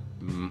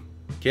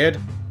 Kid,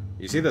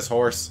 you see this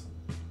horse?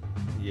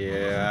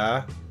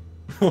 Yeah.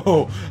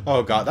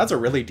 Oh god, that's a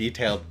really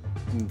detailed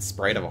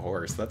sprite of a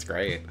horse. That's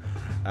great.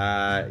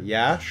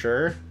 Yeah,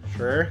 sure.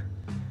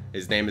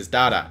 His name is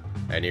Dada,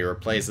 and he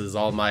replaces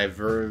all my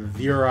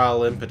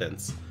virile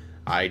impotence.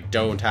 I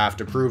don't have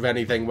to prove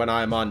anything when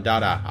I'm on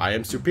Dada. I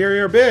am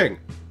superior being.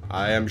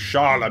 I am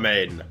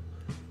Charlemagne.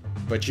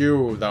 But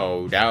you,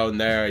 though, down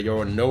there,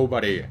 you're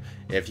nobody.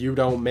 If you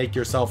don't make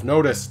yourself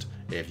noticed,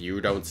 if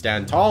you don't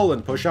stand tall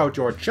and push out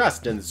your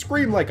chest and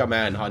scream like a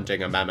man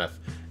hunting a mammoth,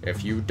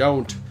 if you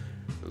don't...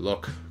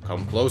 Look,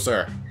 come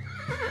closer.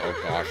 Oh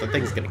gosh, that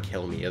thing's gonna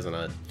kill me, isn't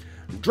it?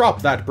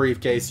 Drop that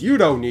briefcase. You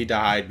don't need to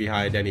hide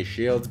behind any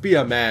shields. Be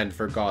a man,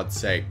 for God's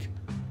sake.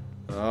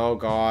 Oh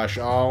gosh,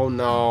 oh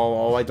no.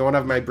 Oh, I don't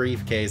have my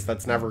briefcase.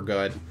 That's never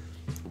good.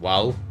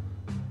 Well?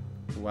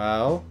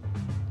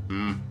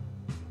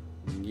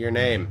 Your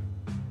name.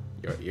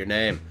 Your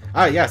name.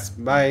 Ah, yes,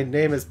 my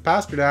name is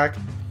Pasternak.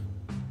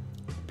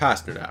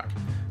 Pasternak,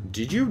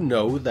 did you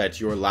know that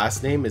your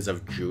last name is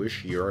of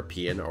Jewish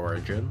European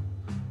origin?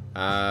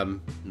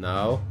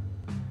 No.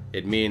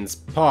 It means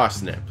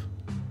parsnip.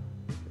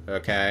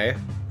 Okay.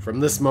 From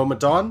this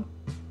moment on,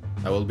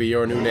 that will be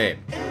your new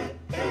name.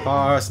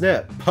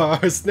 Parsnip,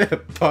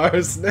 parsnip,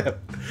 parsnip.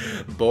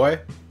 Boy,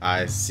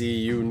 I see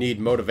you need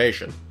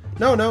motivation.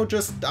 No,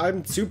 just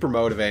I'm super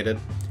motivated.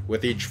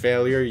 With each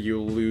failure,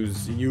 you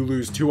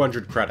lose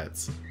 200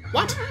 credits.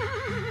 What?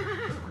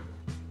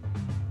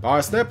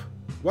 Parsnip?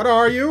 What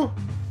are you?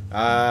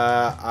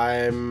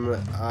 I'm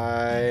a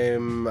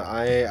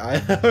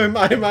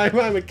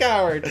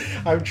coward.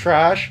 I'm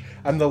trash.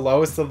 I'm the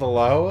lowest of the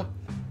low.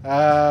 Do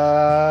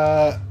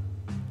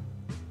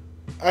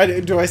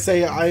I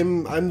say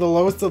I'm the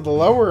lowest of the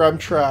low, or I'm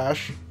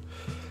trash?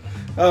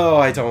 Oh,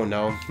 I don't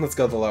know. Let's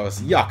go the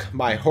lowest. Yuck,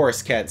 my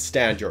horse can't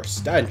stand your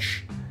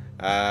stench.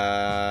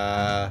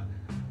 I'm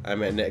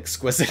an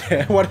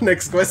exquisite... What an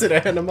exquisite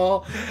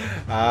animal.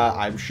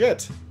 I'm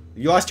shit.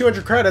 You lost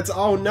 200 credits.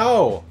 Oh,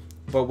 no.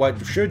 But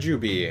what should you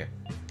be?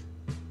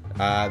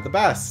 The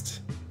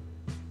best.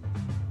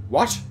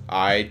 What?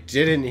 I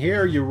didn't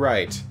hear you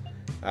right.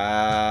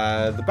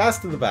 The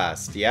best of the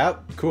best.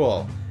 Yep,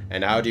 cool.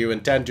 And how do you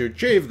intend to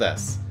achieve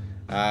this?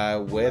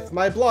 With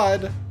my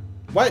blood.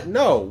 What?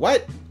 No,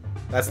 what?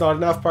 That's not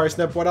enough,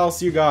 Parsnip. What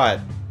else you got?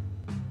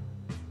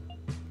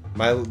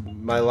 My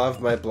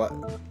love, my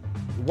blood.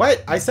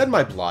 What? I said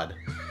my blood.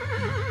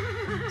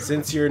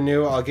 Since you're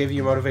new, I'll give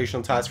you a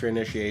motivational task for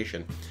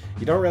initiation.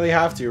 You don't really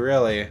have to,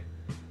 really.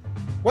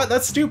 What?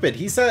 That's stupid.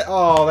 He said...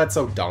 Oh, that's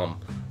so dumb.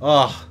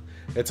 Ugh.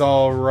 It's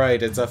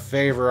alright. It's a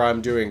favor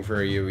I'm doing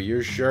for you.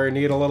 You sure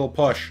need a little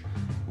push.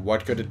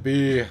 What could it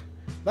be?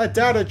 Let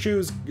Dada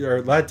choose,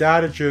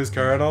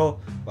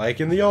 Colonel. Like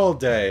in the old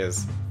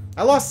days.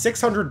 I lost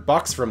 600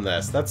 bucks from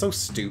this. That's so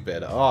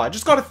stupid. Oh, I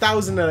just got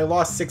 1,000 and I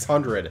lost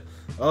 600.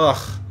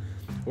 Ugh.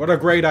 What a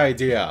great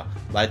idea.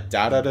 Let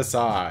Dada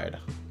decide.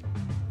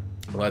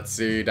 Let's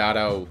see,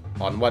 Dado.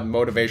 On what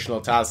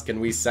motivational task can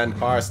we send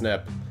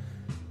Parsnip?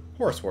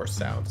 Horse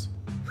sounds.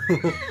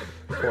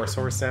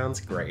 Horse sounds?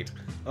 Great.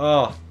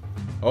 Oh,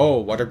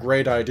 what a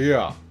great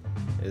idea.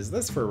 Is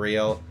this for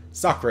real?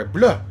 Sacre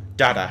bleu!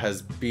 Dada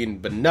has been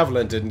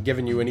benevolent and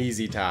given you an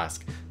easy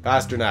task.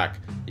 Pasternak,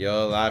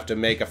 you'll have to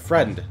make a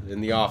friend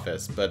in the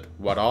office. But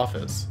what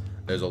office?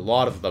 There's a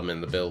lot of them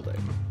in the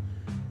building.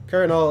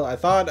 Colonel, I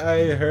thought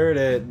I heard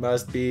it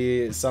must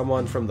be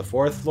someone from the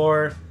 4th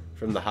floor?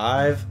 From the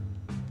hive?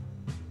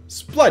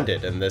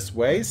 Splendid! In this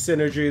way,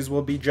 synergies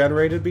will be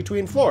generated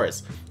between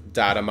floors.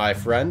 Dada, my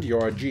friend,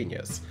 you're a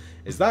genius.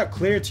 Is that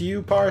clear to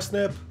you,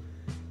 Parsnip?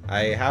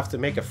 I have to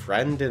make a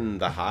friend in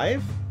the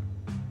hive?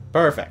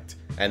 Perfect.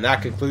 And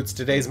that concludes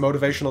today's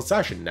motivational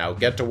session. Now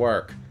get to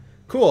work.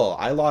 Cool,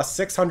 I lost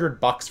 600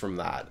 bucks from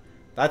that.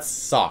 That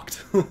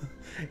sucked.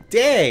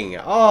 Dang!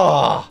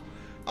 Oh,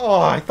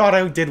 I thought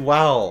I did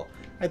well.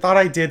 I thought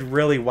I did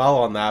really well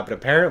on that, but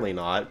apparently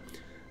not.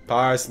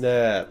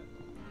 Parsnip.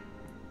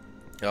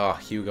 Oh,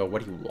 Hugo,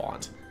 what do you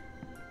want?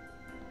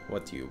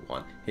 What do you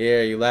want?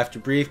 Here, you left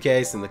your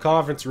briefcase in the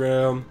conference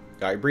room.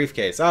 Got your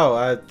briefcase.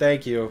 Oh,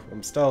 thank you.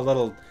 I'm still a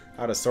little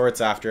out of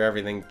sorts after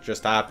everything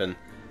just happened.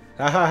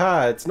 Ha ha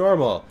ha, it's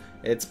normal.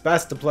 It's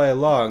best to play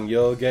along.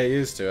 You'll get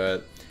used to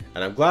it.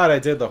 And I'm glad I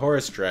did the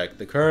horse trick.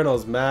 The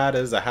Colonel's mad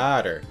as a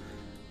hatter.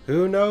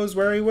 Who knows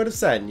where he would have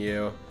sent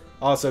you?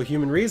 Also,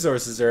 human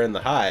resources are in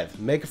the hive.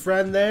 Make a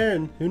friend there,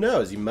 and who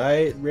knows, you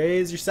might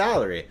raise your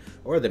salary.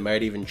 Or they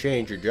might even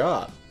change your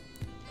job.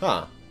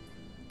 Huh.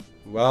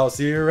 Well,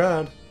 see you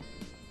around.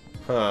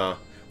 Huh.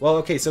 Well,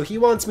 okay, so he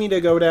wants me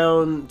to go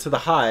down to the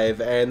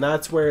hive, and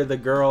that's where the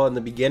girl in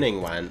the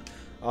beginning went.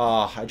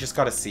 Oh, I just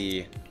gotta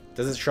see.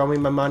 Does it show me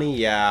my money?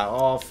 Yeah.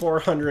 Oh,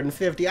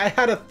 450. I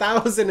had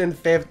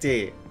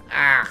 1,050.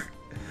 Ah.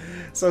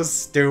 So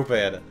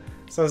stupid.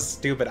 So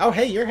stupid. Oh,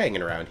 hey, you're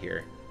hanging around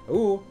here.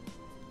 Ooh.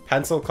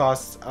 Pencil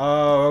costs...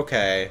 Oh,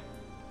 okay.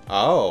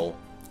 Oh.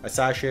 A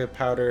sachet of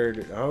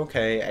powdered...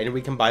 Okay. And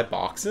we can buy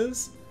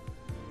boxes?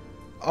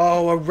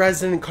 Oh, a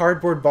resin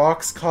cardboard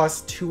box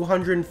costs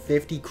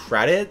 250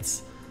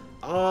 credits?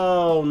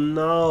 Oh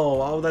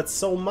no, oh that's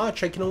so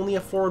much, I can only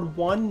afford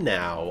one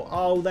now.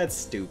 Oh, that's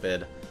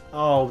stupid.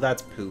 Oh,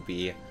 that's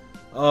poopy.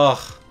 Ugh.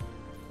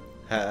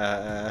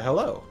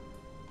 Hello.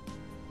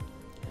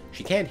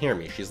 She can't hear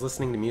me, she's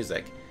listening to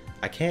music.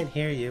 I can't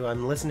hear you,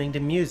 I'm listening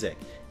to music.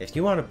 If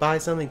you want to buy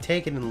something,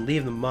 take it and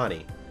leave the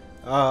money.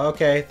 Oh,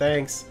 okay,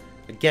 thanks.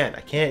 Again,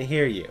 I can't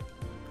hear you.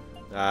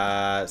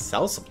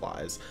 Sell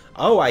supplies.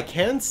 Oh, I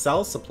can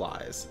sell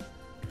supplies.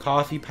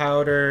 Coffee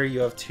powder, you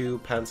have 2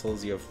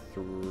 pencils, you have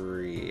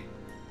 3.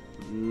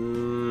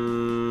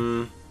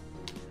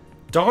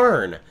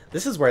 Darn!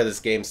 This is where this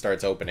game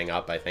starts opening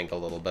up, I think, a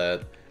little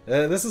bit.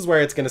 This is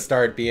where it's going to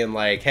start being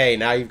like, hey,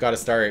 now you've got to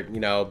start, you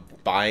know,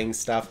 buying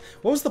stuff.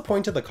 What was the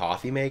point of the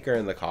coffee maker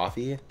and the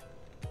coffee?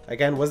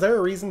 Again, was there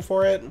a reason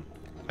for it?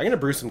 I'm going to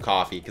brew some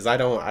coffee, because I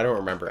don't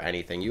remember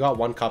anything. You got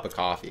 1 cup of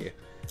coffee.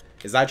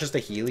 Is that just a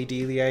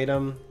healy-dealy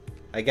item?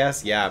 I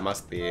guess, yeah, it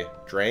must be.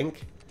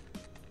 Drink?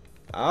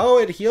 Oh,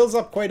 it heals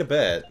up quite a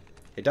bit.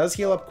 It does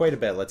heal up quite a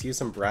bit. Let's use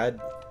some bread.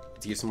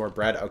 Let's use some more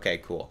bread. Okay,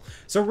 cool.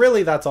 So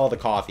really, that's all the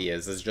coffee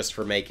is just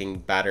for making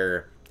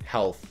better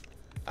health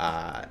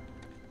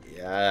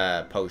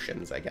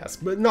potions, I guess.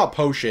 But not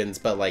potions,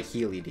 but like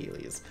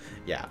healy-dealies.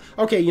 Yeah.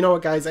 Okay, you know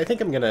what, guys? I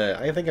think I'm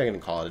gonna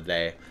call it a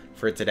day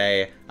for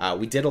today.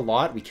 We did a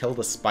lot. We killed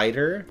a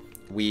spider.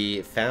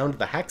 We found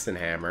the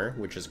Hexenhammer,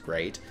 which is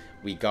great.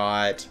 We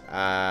got,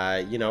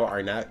 you know,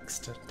 our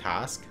next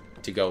task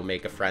to go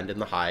make a friend in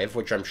the hive,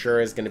 which I'm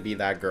sure is going to be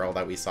that girl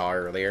that we saw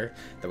earlier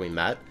that we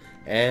met.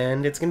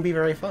 And it's going to be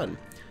very fun.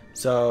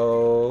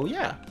 So,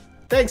 yeah.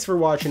 Thanks for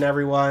watching,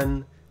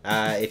 everyone.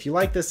 If you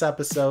like this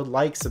episode,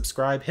 like,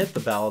 subscribe, hit the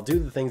bell, do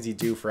the things you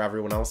do for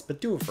everyone else, but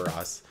do it for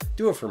us.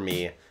 Do it for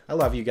me. I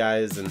love you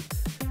guys, and,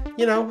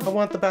 you know, I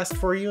want the best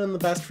for you, and the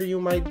best for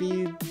you might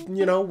be,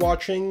 you know,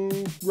 watching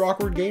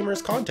Rawkward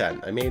Gamers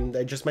content. I mean,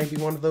 it just might be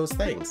one of those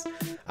things.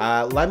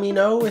 Let me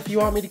know if you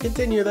want me to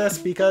continue this,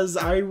 because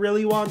I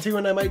really want to,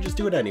 and I might just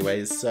do it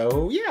anyways.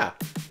 So, yeah.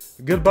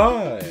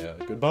 Goodbye.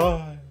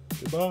 Goodbye.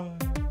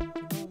 Goodbye.